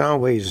 humanity's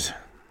always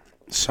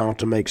sought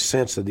to make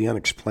sense of the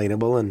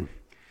unexplainable, and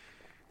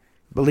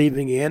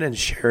believing in and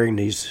sharing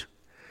these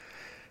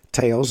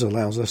tales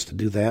allows us to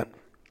do that,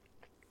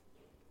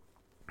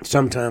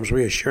 sometimes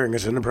reassuring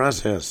us in the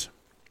process.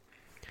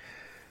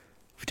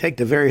 If you take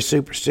the various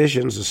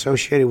superstitions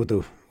associated with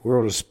the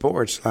world of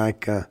sports,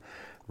 like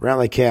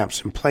rally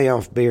caps and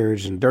playoff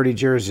beards and dirty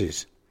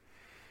jerseys,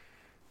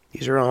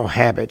 these are all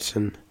habits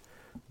and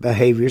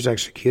behaviors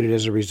executed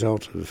as a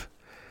result of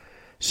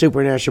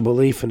supernatural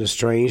belief in the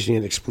strange and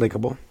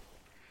inexplicable.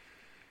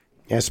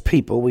 As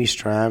people, we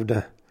strive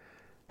to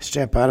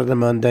step out of the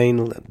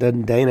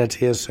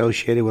mundanity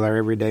associated with our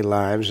everyday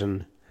lives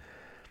and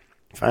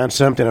find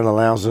something that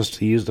allows us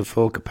to use the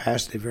full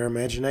capacity of our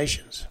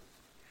imaginations.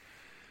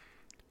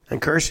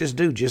 And curses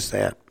do just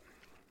that.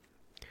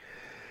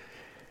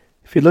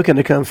 If you're looking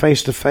to come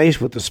face to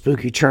face with the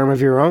spooky charm of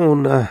your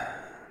own,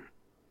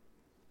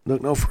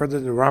 look no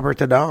further than Robert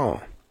the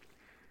Doll,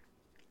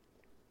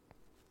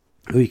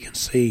 who you can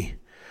see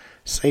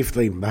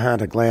safely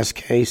behind a glass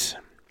case.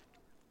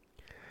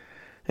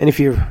 And if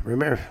you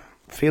remember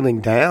feeling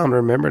down,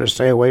 remember to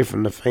stay away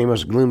from the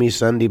famous gloomy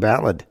Sunday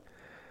ballad,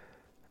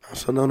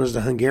 also known as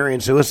the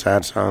Hungarian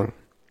suicide song.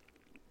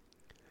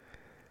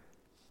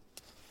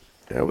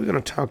 Now we're going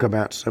to talk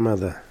about some of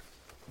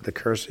the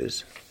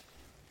curses.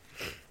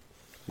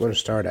 We're going to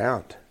start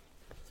out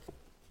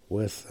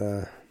with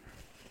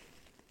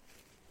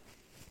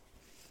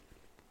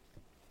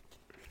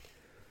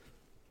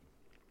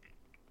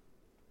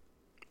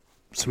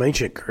some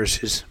ancient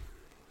curses.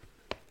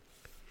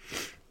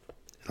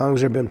 As long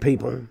as there have been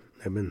people, there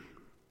have been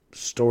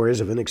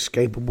stories of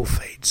inescapable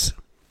fates.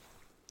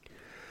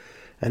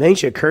 And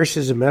ancient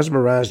curses have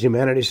mesmerized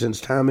humanity since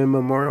time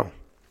immemorial.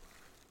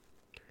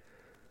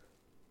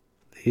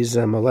 These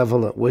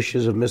malevolent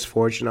wishes of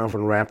misfortune,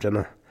 often wrapped in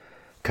a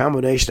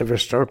combination of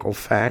historical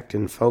fact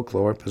and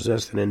folklore,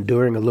 possess an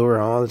enduring allure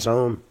all its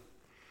own.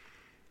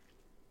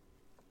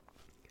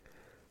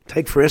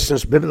 Take, for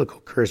instance,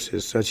 biblical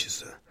curses such as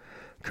the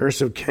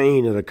curse of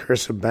Cain or the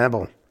curse of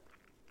Babel,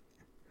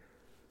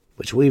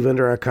 which weave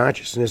into our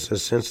consciousness a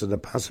sense of the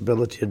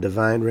possibility of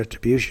divine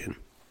retribution.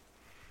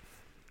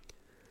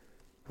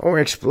 Or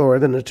explore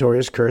the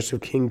notorious curse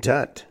of King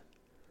Tut,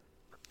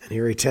 an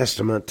eerie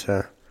testament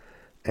to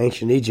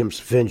ancient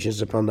Egypt's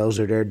vengeance upon those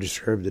who dared to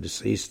serve the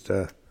deceased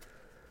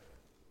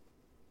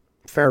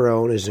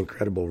Pharaoh and his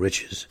incredible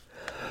riches.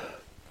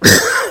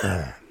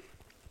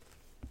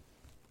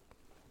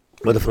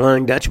 Or the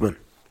Flying Dutchman,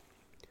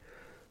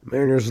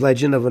 mariner's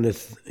legend of an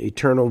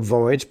eternal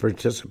voyage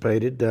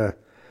participated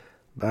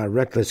by a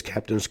reckless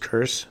captain's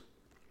curse.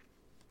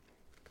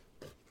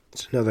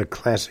 It's another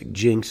classic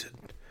jinx that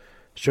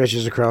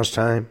stretches across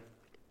time,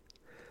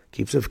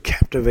 keeps us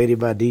captivated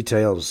by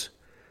details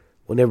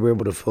we'll never be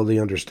able to fully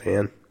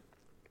understand.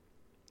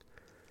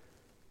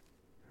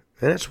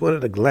 And that's one of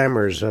the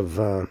glamours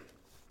of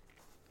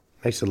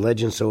makes the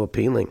legend so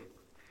appealing.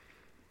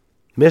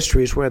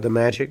 Mystery is where the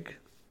magic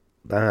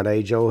behind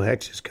age-old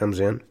hexes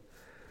comes in.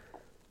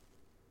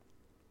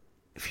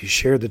 If you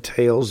share the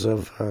tales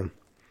of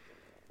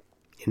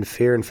in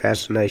fear and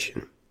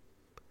fascination,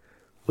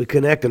 we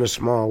connect in a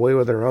small way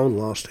with our own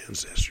lost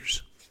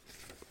ancestors.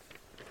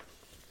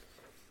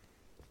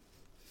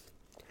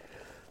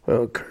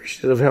 Well,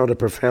 curses have held a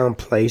profound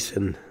place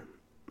in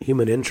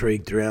human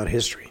intrigue throughout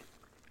history.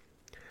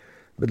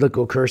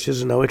 Biblical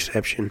curses are no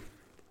exception.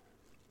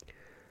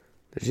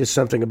 There's just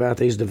something about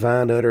these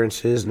divine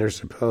utterances and their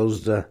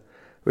supposed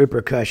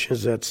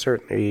repercussions that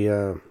certainly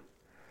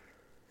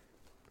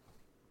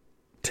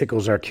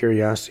tickles our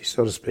curiosity,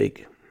 so to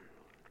speak.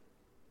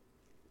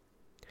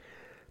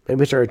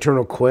 Maybe it's our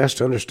eternal quest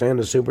to understand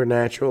the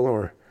supernatural,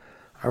 or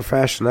our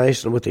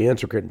fascination with the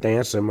intricate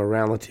dance of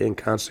morality and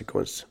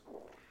consequence.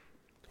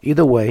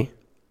 Either way,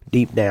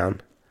 deep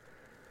down,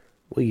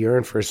 we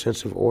yearn for a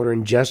sense of order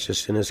and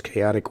justice in this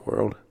chaotic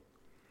world.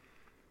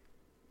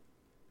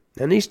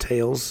 And these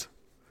tales,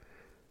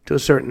 to a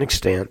certain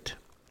extent,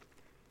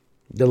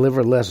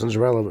 deliver lessons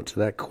relevant to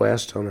that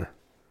quest on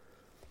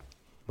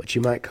what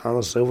you might call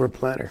a silver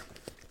platter.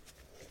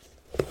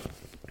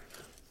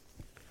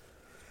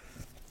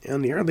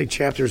 In the early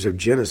chapters of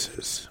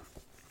Genesis,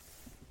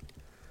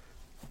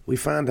 we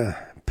find a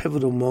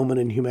pivotal moment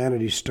in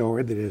humanity's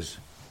story that has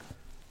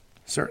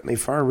certainly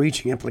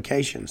far-reaching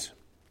implications.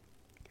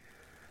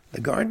 The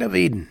Garden of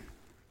Eden,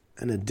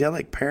 an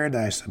idyllic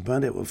paradise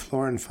abundant with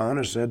flora and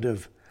fauna, said to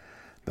have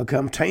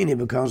become tainted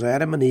because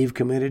Adam and Eve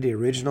committed the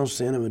original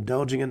sin of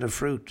indulging in the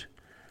fruit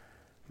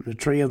from the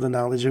tree of the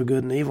knowledge of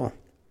good and evil.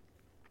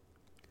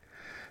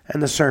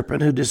 And the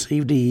serpent who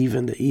deceived Eve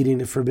into eating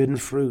the forbidden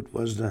fruit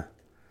was the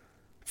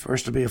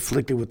first to be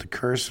afflicted with the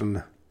curse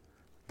from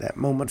that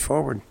moment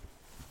forward.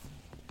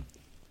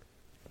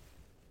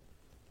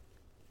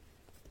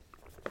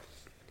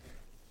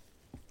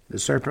 The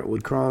serpent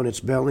would crawl on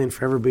its belly and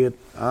forever be at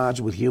odds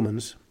with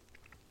humans.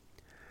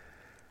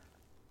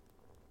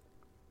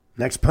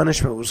 Next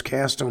punishment was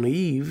cast on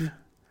Eve.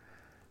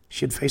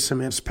 She'd face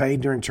immense pain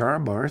during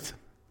childbirth,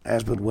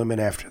 as would women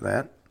after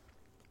that.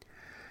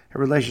 Her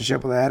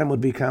relationship with Adam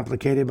would be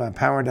complicated by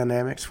power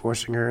dynamics,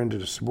 forcing her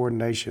into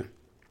subordination.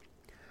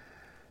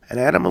 And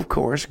Adam, of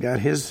course, got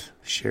his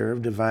share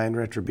of divine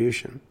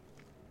retribution.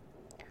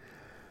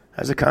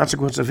 As a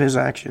consequence of his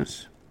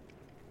actions,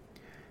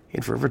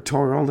 he'd forever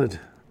toiled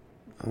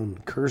on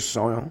cursed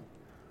soil,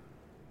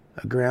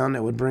 a ground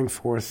that would bring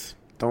forth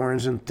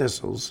thorns and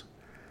thistles,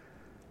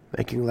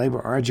 making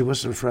labor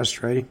arduous and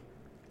frustrating.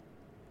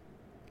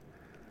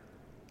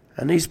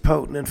 And these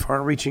potent and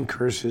far-reaching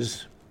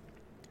curses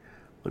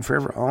would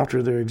forever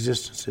alter their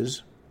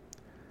existences.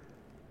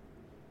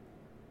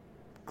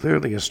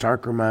 Clearly a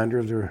stark reminder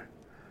of their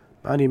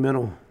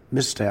monumental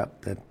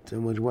misstep that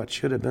was what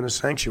should have been a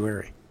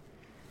sanctuary.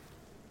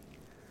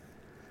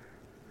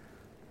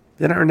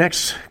 Then our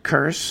next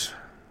curse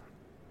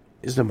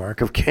is the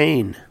mark of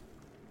Cain.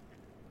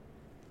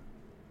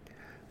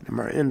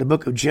 In the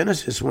book of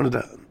Genesis, one of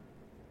the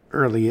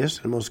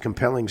earliest and most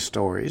compelling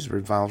stories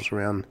revolves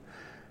around a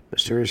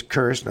mysterious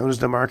curse known as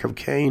the mark of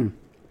Cain.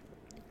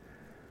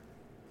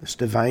 This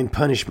divine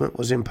punishment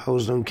was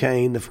imposed on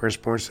Cain, the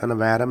firstborn son of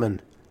Adam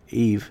and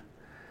Eve,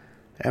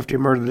 after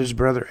he murdered his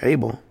brother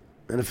Abel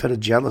in a fit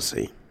of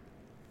jealousy.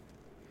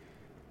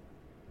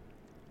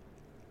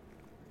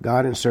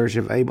 God, in search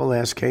of Abel,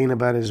 asked Cain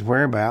about his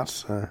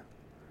whereabouts,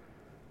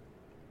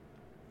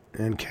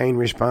 and Cain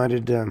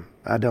responded,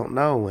 I don't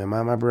know. Am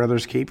I my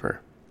brother's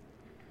keeper?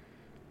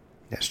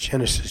 That's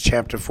Genesis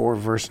chapter 4,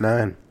 verse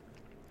 9.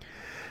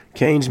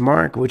 Cain's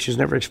mark, which is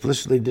never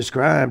explicitly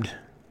described,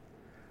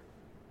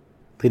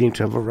 leading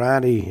to a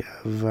variety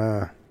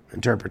of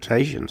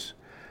interpretations,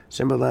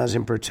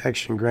 symbolizing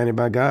protection granted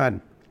by God.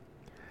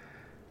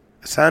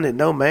 A sign that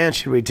no man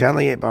should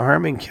retaliate by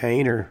harming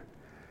Cain, or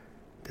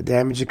the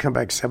damage to come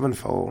back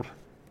sevenfold.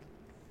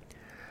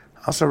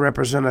 Also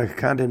represent a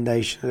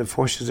condemnation that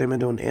forces him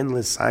into an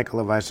endless cycle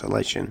of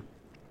isolation.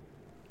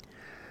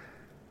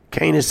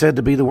 Cain is said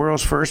to be the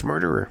world's first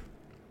murderer.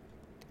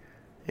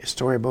 His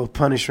story of both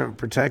punishment and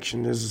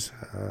protection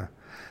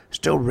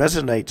still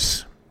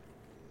resonates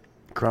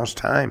across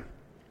time.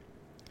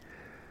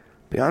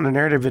 Beyond the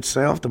narrative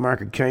itself, the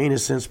mark of Cain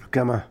has since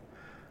become a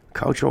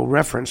cultural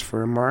reference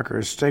for a mark or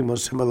a stigma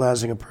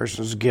symbolizing a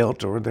person's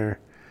guilt or their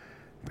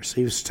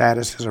perceived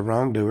status as a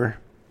wrongdoer.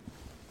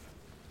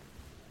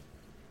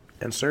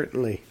 And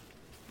certainly,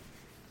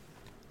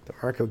 the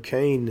mark of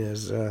Cain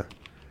is one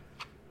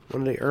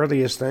of the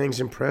earliest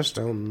things impressed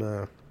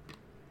on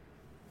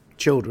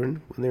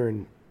children when they're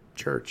in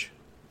church,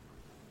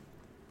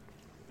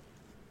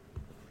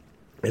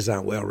 as I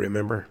well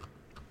remember.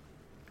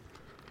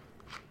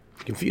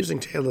 The confusing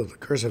tale of the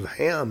curse of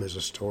Ham is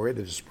a story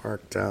that has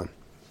sparked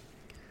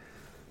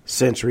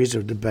centuries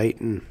of debate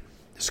and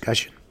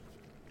discussion.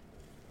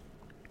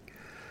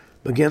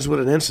 Begins with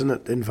an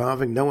incident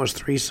involving Noah's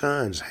three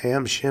sons,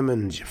 Ham, Shem,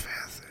 and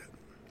Japheth.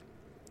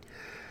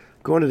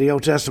 According to the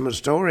Old Testament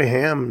story,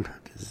 Ham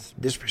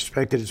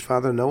disrespected his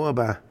father Noah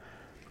by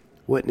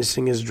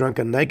witnessing his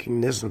drunken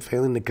nakedness and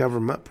failing to cover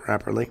him up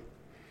properly.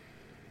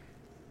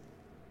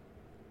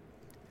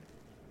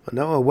 When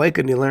Noah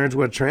awakened, he learns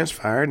what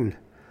transpired and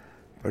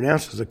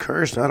pronounces a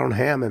curse not on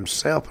Ham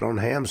himself, but on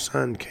Ham's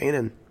son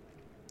Canaan.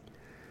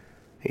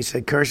 He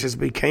said, "Cursed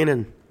be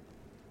Canaan,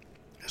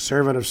 a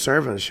servant of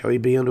servants shall he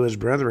be unto his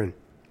brethren."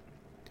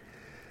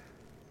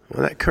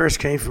 Well, that curse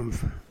came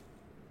from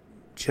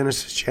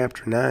Genesis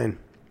chapter 9.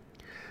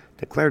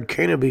 Declared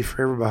Canaan be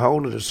forever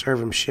beholden to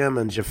serve him Shem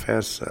and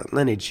Japheth's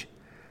lineage,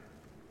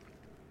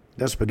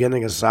 thus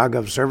beginning a saga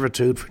of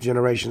servitude for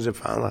generations that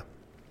follow.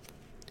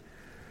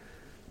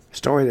 A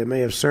story that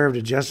may have served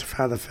to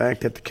justify the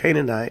fact that the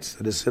Canaanites,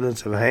 the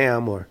descendants of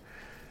Ham, were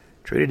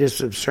treated as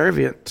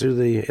subservient to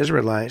the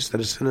Israelites, the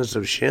descendants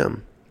of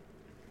Shem.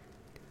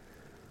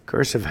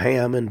 Curse of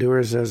Ham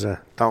endures as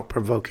a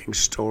thought-provoking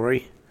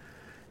story,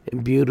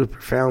 imbued with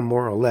profound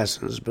moral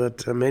lessons,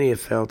 but many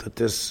have felt that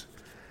this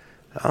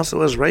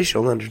also has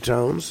racial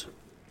undertones,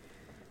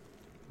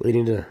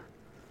 leading to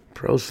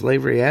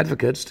pro-slavery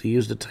advocates to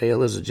use the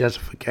tale as a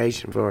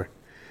justification for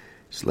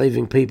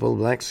enslaving people of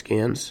black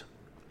skins.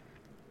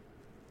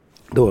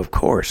 Though, of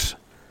course,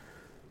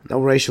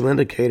 no racial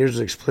indicators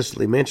are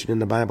explicitly mentioned in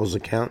the Bible's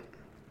account.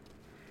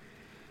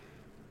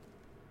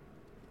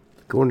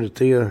 According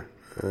to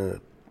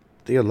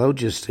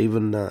theologian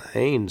Stephen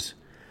Haynes,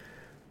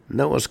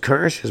 Noah's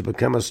curse has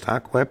become a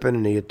stock weapon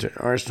in the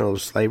arsenal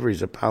of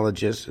slavery's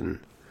apologists, and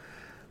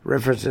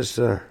references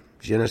to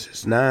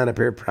Genesis 9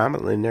 appear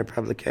prominently in their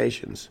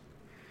publications.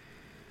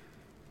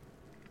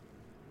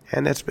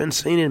 And that's been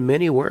seen in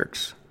many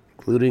works,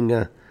 including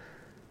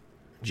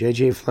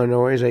J.J.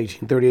 Flanoy's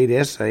 1838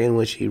 essay in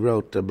which he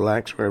wrote the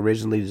blacks were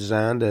originally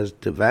designed as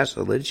to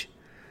vassalage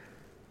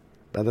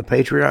by the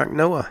patriarch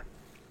Noah.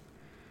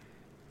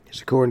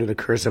 It's according to the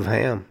curse of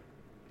Ham.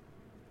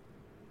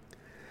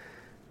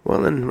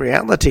 Well, in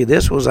reality,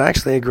 this was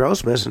actually a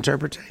gross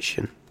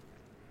misinterpretation.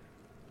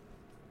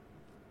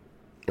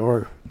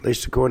 Or, at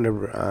least according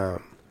to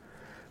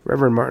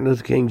Reverend Martin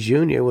Luther King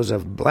Jr., was a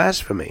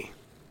blasphemy.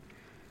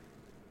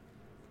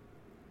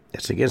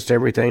 It's against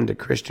everything the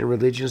Christian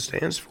religion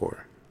stands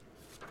for.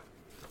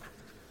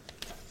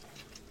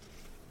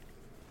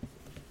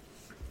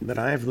 But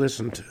I've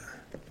listened to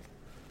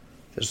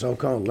the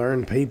so-called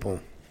learned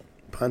people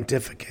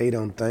pontificate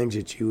on things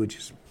that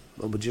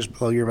would just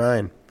blow your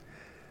mind.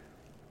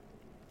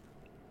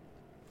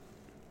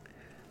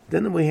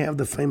 Then we have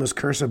the famous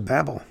curse of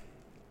Babel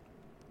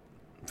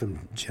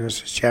from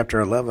Genesis chapter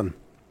 11.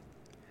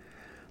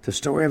 The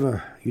story of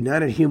a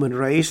united human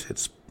race that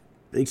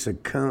speaks a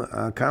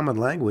common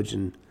language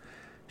and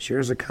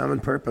shares a common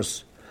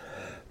purpose.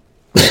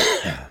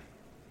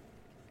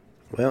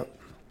 Well,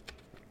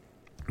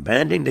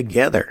 banding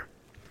together,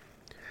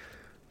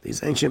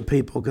 these ancient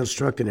people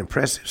construct an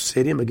impressive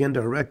city and begin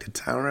to erect a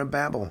tower in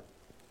Babel.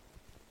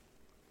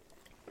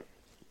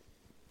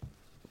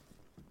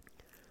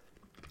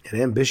 An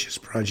ambitious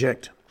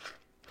project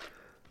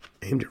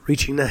aimed at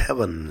reaching the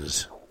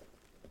heavens.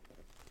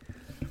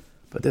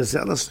 But their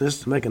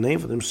zealousness to make a name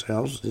for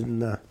themselves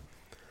didn't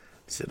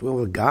sit well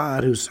with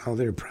God, who saw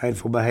their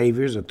prideful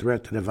behavior as a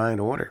threat to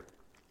divine order.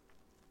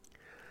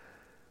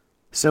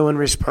 So in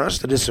response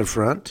to this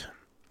affront,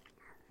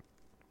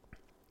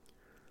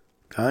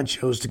 God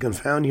chose to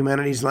confound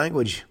humanity's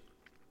language,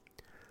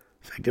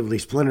 effectively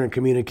splintering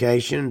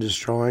communication and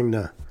destroying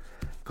the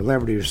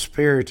collaborative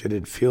spirit that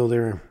had fueled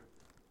their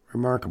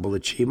remarkable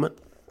achievement.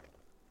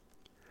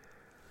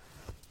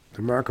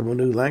 The remarkable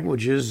new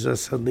languages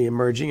suddenly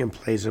emerging in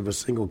place of a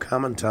single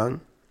common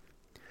tongue.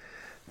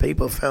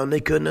 People found they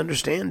couldn't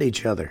understand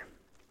each other.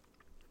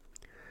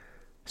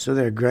 So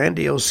their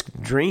grandiose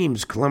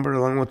dreams clumbered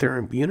along with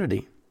their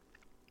unity.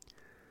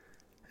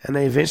 And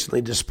they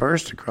eventually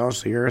dispersed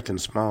across the earth in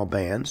small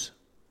bands.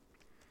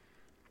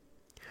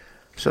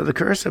 So the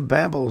curse of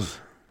Babel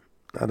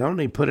not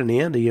only put an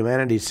end to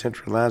humanity's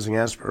centralizing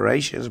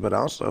aspirations, but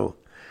also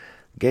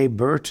gave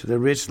birth to the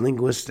rich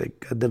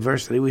linguistic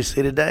diversity we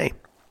see today.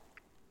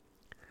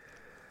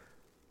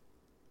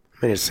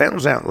 I mean, it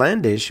sounds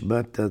outlandish,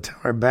 but the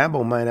Tower of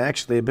Babel might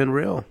actually have been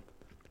real.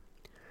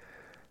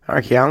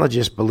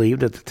 Archaeologists believe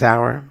that the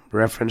tower,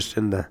 referenced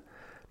in the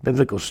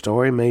biblical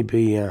story, may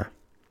be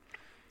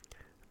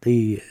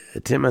the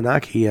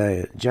Timanaki,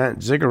 a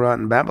giant ziggurat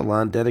in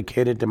Babylon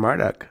dedicated to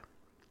Marduk.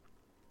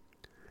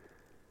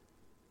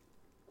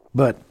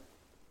 But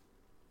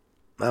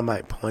I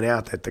might point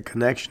out that the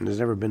connection has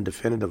never been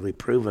definitively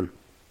proven.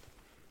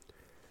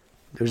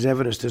 There's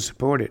evidence to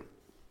support it.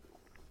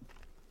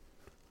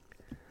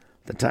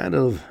 The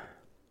title of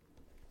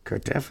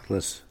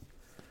Cartaphilus,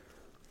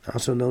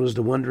 also known as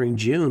the Wandering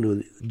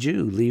Jew,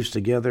 leaves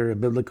together a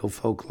biblical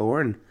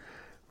folklore and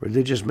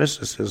religious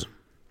mysticism.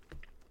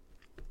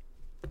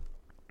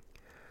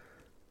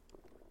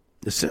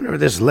 The center of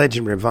this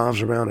legend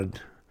revolves around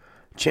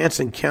a chance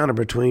encounter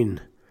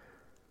between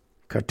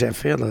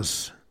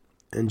Cartaphilus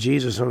and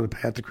Jesus on the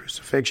path to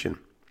crucifixion.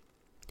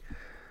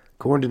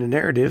 According to the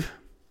narrative,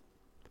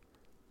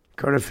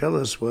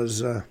 Cartaphilus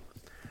was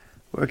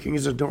working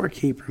as a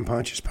doorkeeper in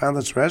Pontius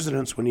Pilate's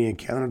residence when he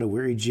encountered a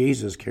weary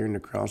Jesus carrying the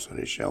cross on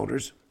his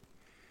shoulders.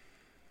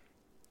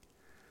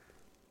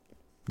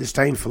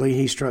 Disdainfully,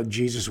 he struck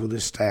Jesus with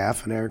his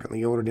staff and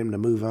arrogantly ordered him to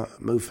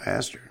move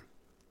faster.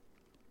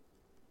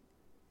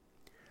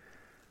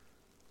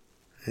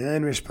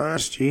 In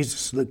response,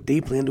 Jesus looked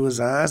deeply into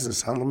his eyes and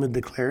solemnly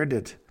declared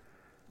that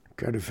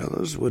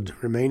Cartaphilus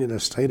would remain in a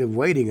state of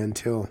waiting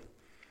until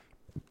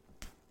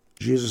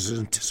Jesus'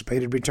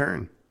 anticipated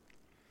return,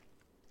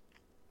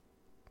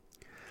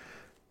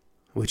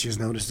 which is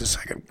known as the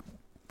second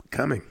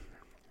coming.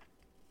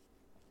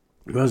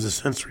 As the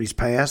centuries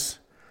pass,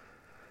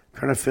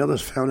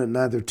 Cartaphilus found that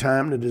neither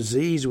time nor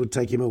disease would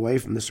take him away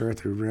from this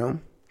earthly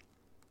realm,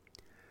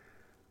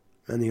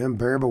 and the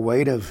unbearable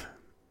weight of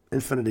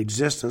infinite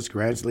existence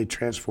gradually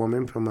transformed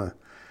him from a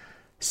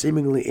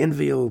seemingly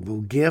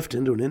enviable gift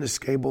into an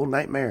inescapable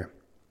nightmare.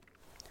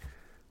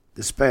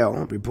 The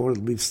spell,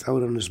 reportedly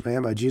bestowed on this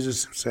man by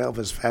Jesus himself,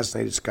 has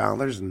fascinated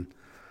scholars and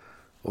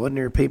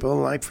ordinary people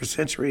alike for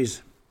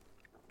centuries.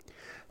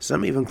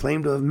 Some even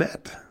claim to have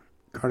met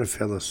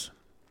Cartaphilus.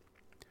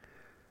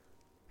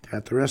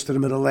 Throughout the rest of the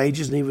Middle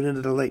Ages and even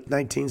into the late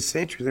 19th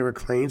century, there were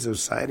claims of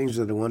sightings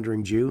of the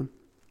Wandering Jew.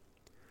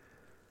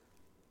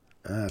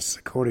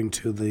 According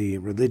to the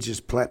religious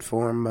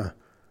platform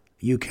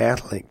You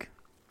Catholic.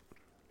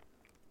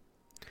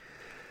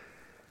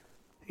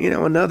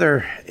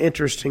 Another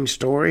interesting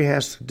story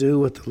has to do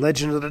with the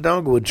legend of the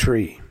dogwood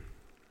tree.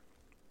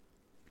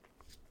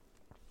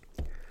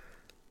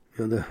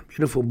 The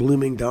beautiful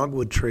blooming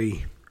dogwood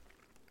tree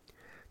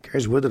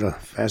carries with it a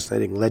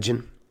fascinating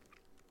legend.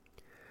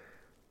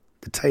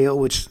 The tale,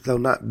 which, though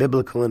not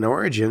biblical in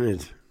origin,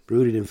 is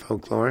rooted in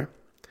folklore,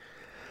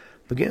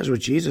 begins with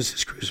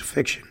Jesus'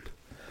 crucifixion.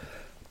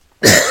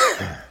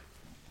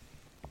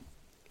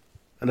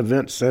 An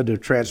event said to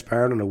have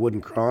transpired on a wooden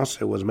cross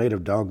that was made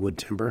of dogwood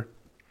timber.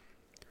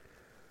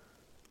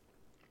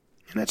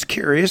 And that's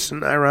curious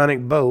and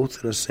ironic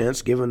both, in a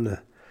sense, given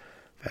the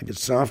fact that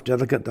soft,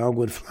 delicate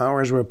dogwood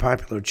flowers were a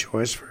popular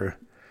choice for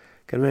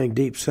conveying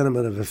deep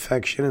sentiment of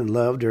affection and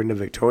love during the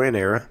Victorian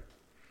era.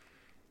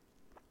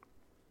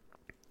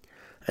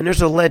 And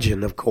there's a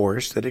legend, of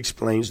course, that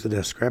explains the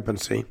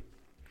discrepancy.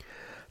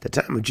 At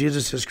the time of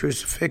Jesus'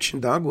 crucifixion,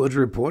 dogwoods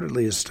were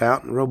reportedly as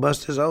stout and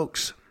robust as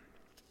oaks.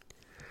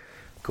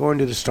 According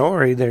to the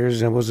story,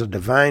 there was a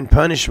divine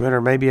punishment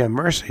or maybe a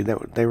mercy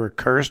that they were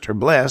cursed or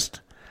blessed,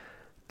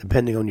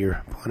 depending on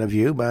your point of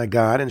view, by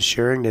God,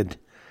 ensuring that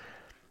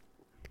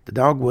the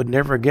dogwood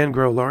never again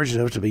grow large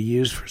enough to be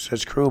used for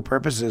such cruel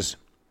purposes.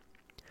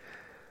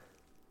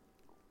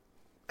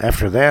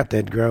 After that,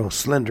 they'd grow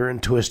slender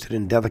and twisted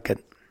and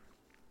delicate.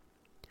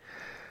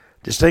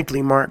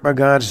 Distinctly marked by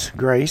God's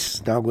grace,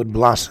 dogwood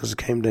blossoms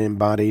came to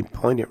embody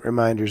poignant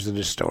reminders of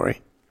this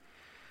story.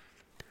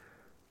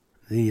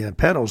 The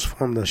petals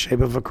form the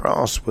shape of a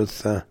cross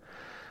with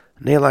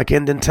nail-like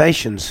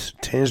indentations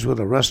tinged with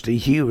a rusty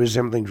hue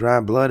resembling dry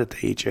blood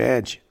at each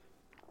edge.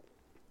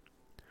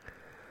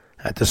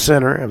 At the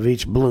center of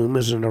each bloom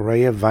is an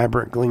array of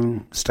vibrant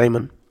green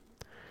stamen,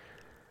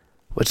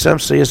 which some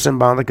see as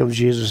symbolic of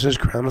Jesus'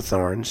 crown of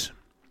thorns.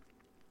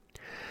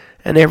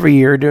 And every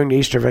year during the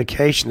Easter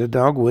vacation, the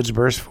dogwoods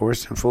burst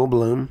forth in full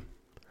bloom.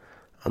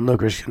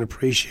 Onlookers can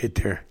appreciate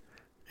their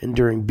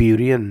enduring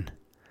beauty and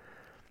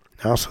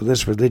also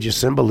this religious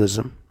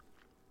symbolism,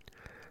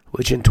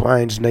 which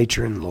entwines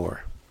nature and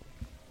lore.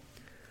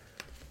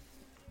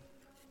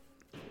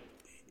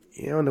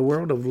 In the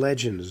world of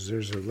legends,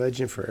 there's a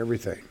legend for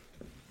everything.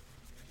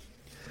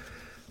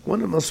 One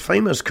of the most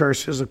famous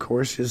curses, of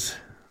course, is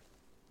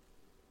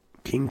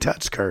King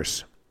Tut's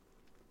curse.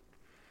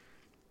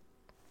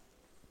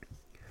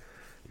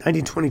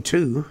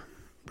 1922,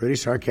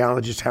 British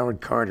archaeologist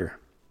Howard Carter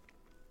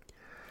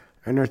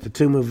unearthed the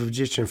tomb of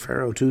Egyptian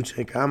pharaoh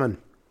Tutankhamun,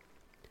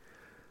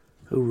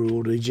 who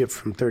ruled Egypt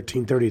from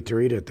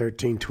 1333 to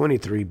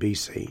 1323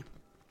 BC.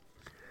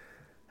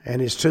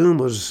 And his tomb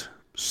was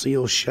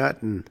sealed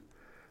shut and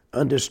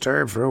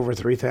undisturbed for over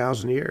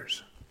 3,000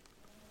 years.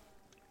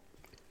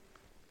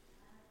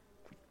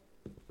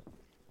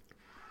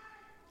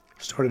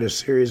 Started a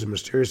series of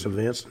mysterious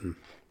events and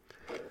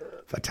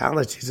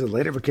fatalities that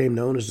later became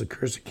known as the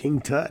Curse of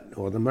King Tut,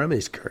 or the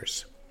Mummy's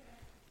Curse.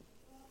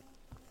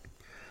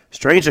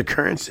 Strange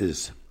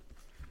occurrences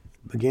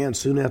began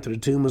soon after the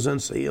tomb was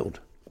unsealed,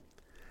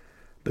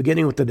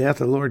 beginning with the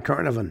death of Lord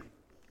Carnarvon,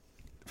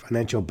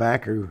 financial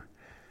backer who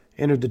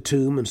entered the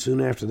tomb and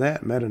soon after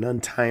that met an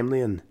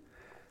untimely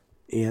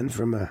end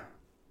from what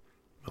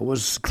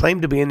was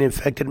claimed to be an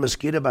infected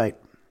mosquito bite.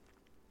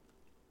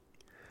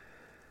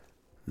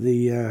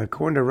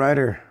 According to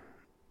writer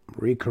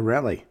Marie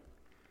Corelli,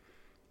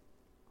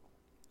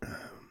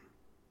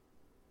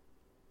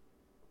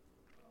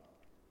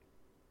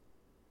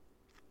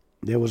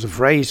 there was a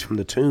phrase from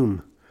the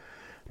tomb,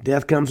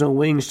 "Death comes on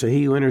wings to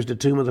he who enters the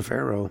tomb of the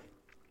Pharaoh,"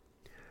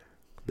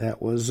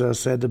 that was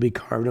said to be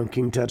carved on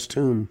King Tut's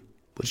tomb,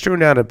 which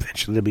turned out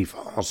eventually to be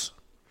false.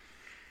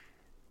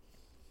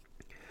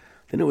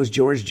 Then it was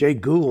George J.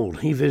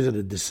 Gould. He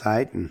visited the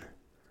site and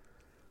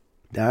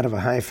died of a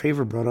high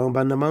fever brought on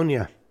by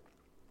pneumonia.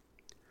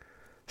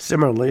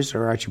 Similarly,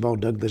 Sir Archibald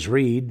Douglas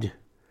Reed,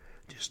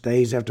 just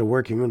days after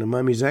working on the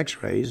mummy's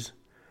x-rays,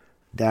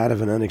 died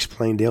of an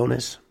unexplained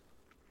illness.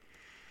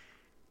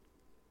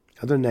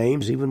 Other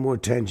names, even more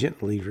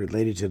tangentially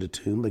related to the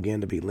tomb,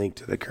 began to be linked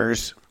to the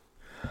curse.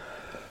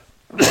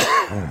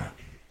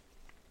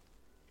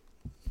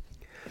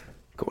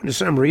 According to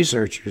some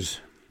researchers,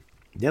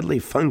 deadly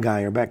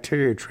fungi or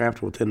bacteria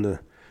trapped within the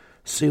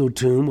sealed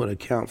tomb would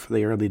account for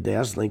the early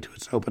deaths linked to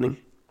its opening.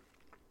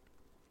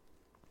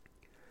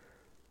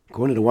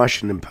 According to the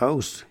Washington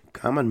Post,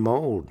 common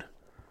mold,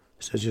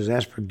 such as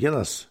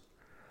aspergillus,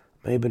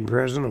 may have been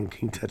present on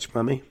King Tut's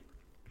mummy.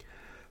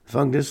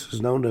 Fungus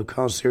is known to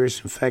cause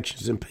serious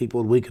infections in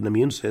people with weakened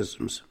immune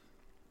systems.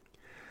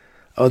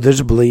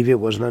 Others believe it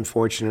was an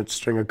unfortunate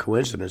string of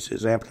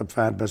coincidences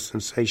amplified by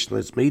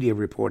sensationalist media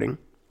reporting.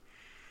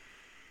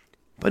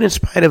 But in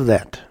spite of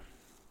that,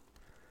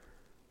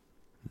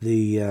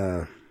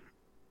 the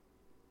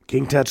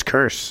King Tut's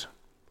curse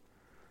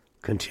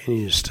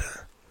continues to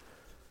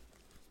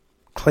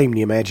claim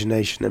the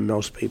imagination of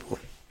most people.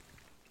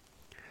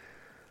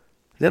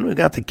 Then we've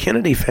got the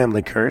Kennedy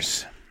family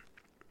curse,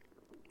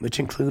 which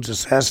includes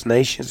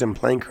assassinations and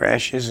plane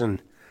crashes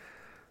and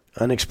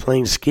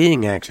unexplained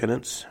skiing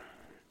accidents.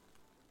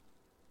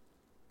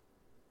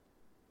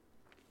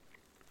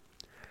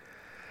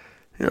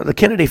 The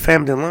Kennedy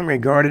family, long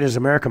regarded as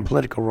American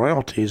political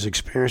royalty, has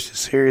experienced a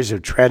series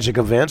of tragic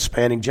events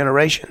spanning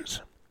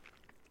generations.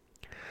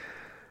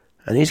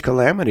 And these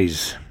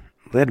calamities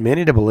led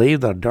many to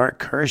believe that a dark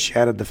curse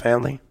shadowed the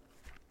family,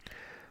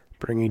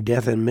 bringing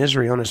death and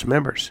misery on its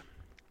members.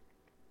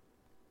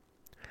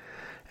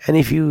 And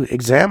if you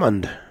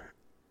examined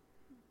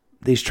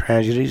these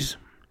tragedies,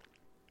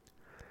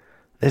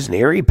 there's an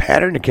eerie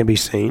pattern that can be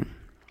seen.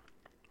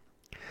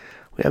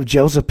 We have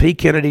Joseph P.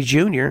 Kennedy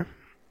Jr.,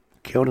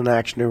 killed in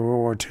action during World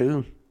War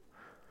II,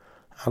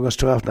 August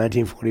 12,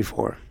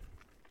 1944.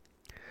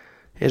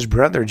 His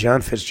brother, John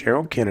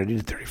Fitzgerald Kennedy,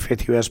 the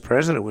 35th U.S.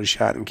 President, was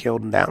shot and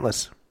killed in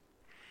Dallas,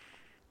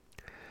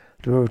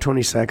 November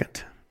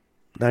 22nd,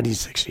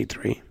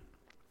 1963.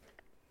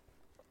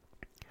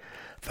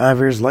 5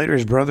 years later,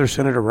 his brother,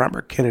 Senator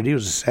Robert Kennedy,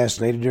 was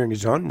assassinated during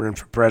his own run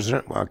for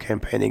president while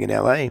campaigning in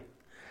L.A.,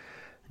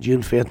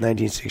 June 5th,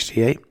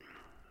 1968.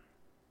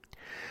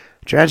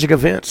 Tragic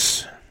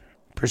events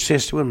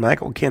persisted when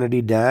Michael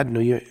Kennedy died New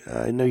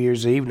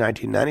Year's Eve,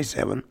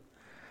 1997,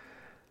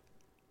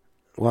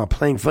 while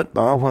playing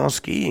football while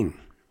skiing.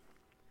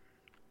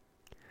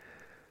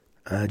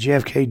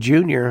 JFK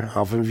Jr.,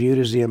 often viewed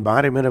as the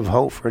embodiment of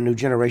hope for a new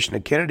generation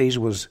of Kennedys,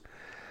 was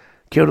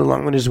killed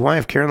along with his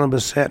wife, Carolyn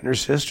Bessette, and her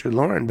sister,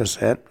 Lauren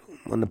Bessette,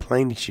 when the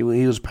plane he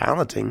was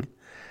piloting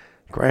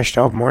crashed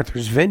off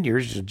Martha's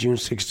Vineyard, June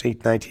 16,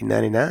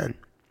 1999.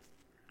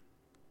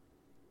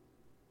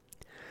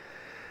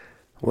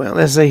 Well,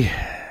 as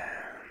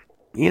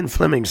Ian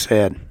Fleming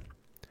said,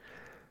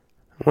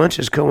 once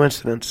is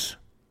coincidence,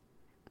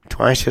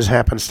 twice is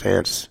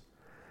happenstance,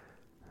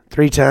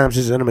 3 times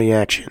is enemy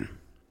action.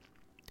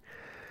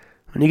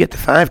 When you get to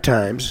 5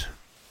 times,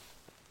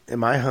 in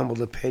my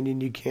humble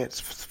opinion, you can't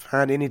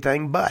find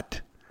anything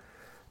but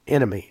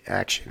enemy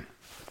action.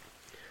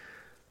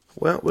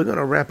 Well, we're going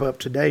to wrap up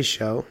today's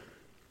show.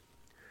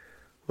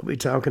 We'll be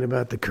talking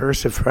about the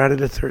curse of Friday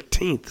the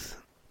 13th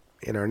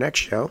in our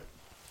next show.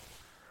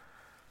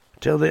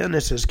 Till then,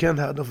 this is Ken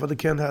Hudnall for the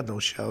Ken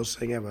Hudnall Show,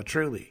 saying have a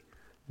truly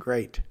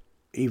great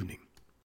evening.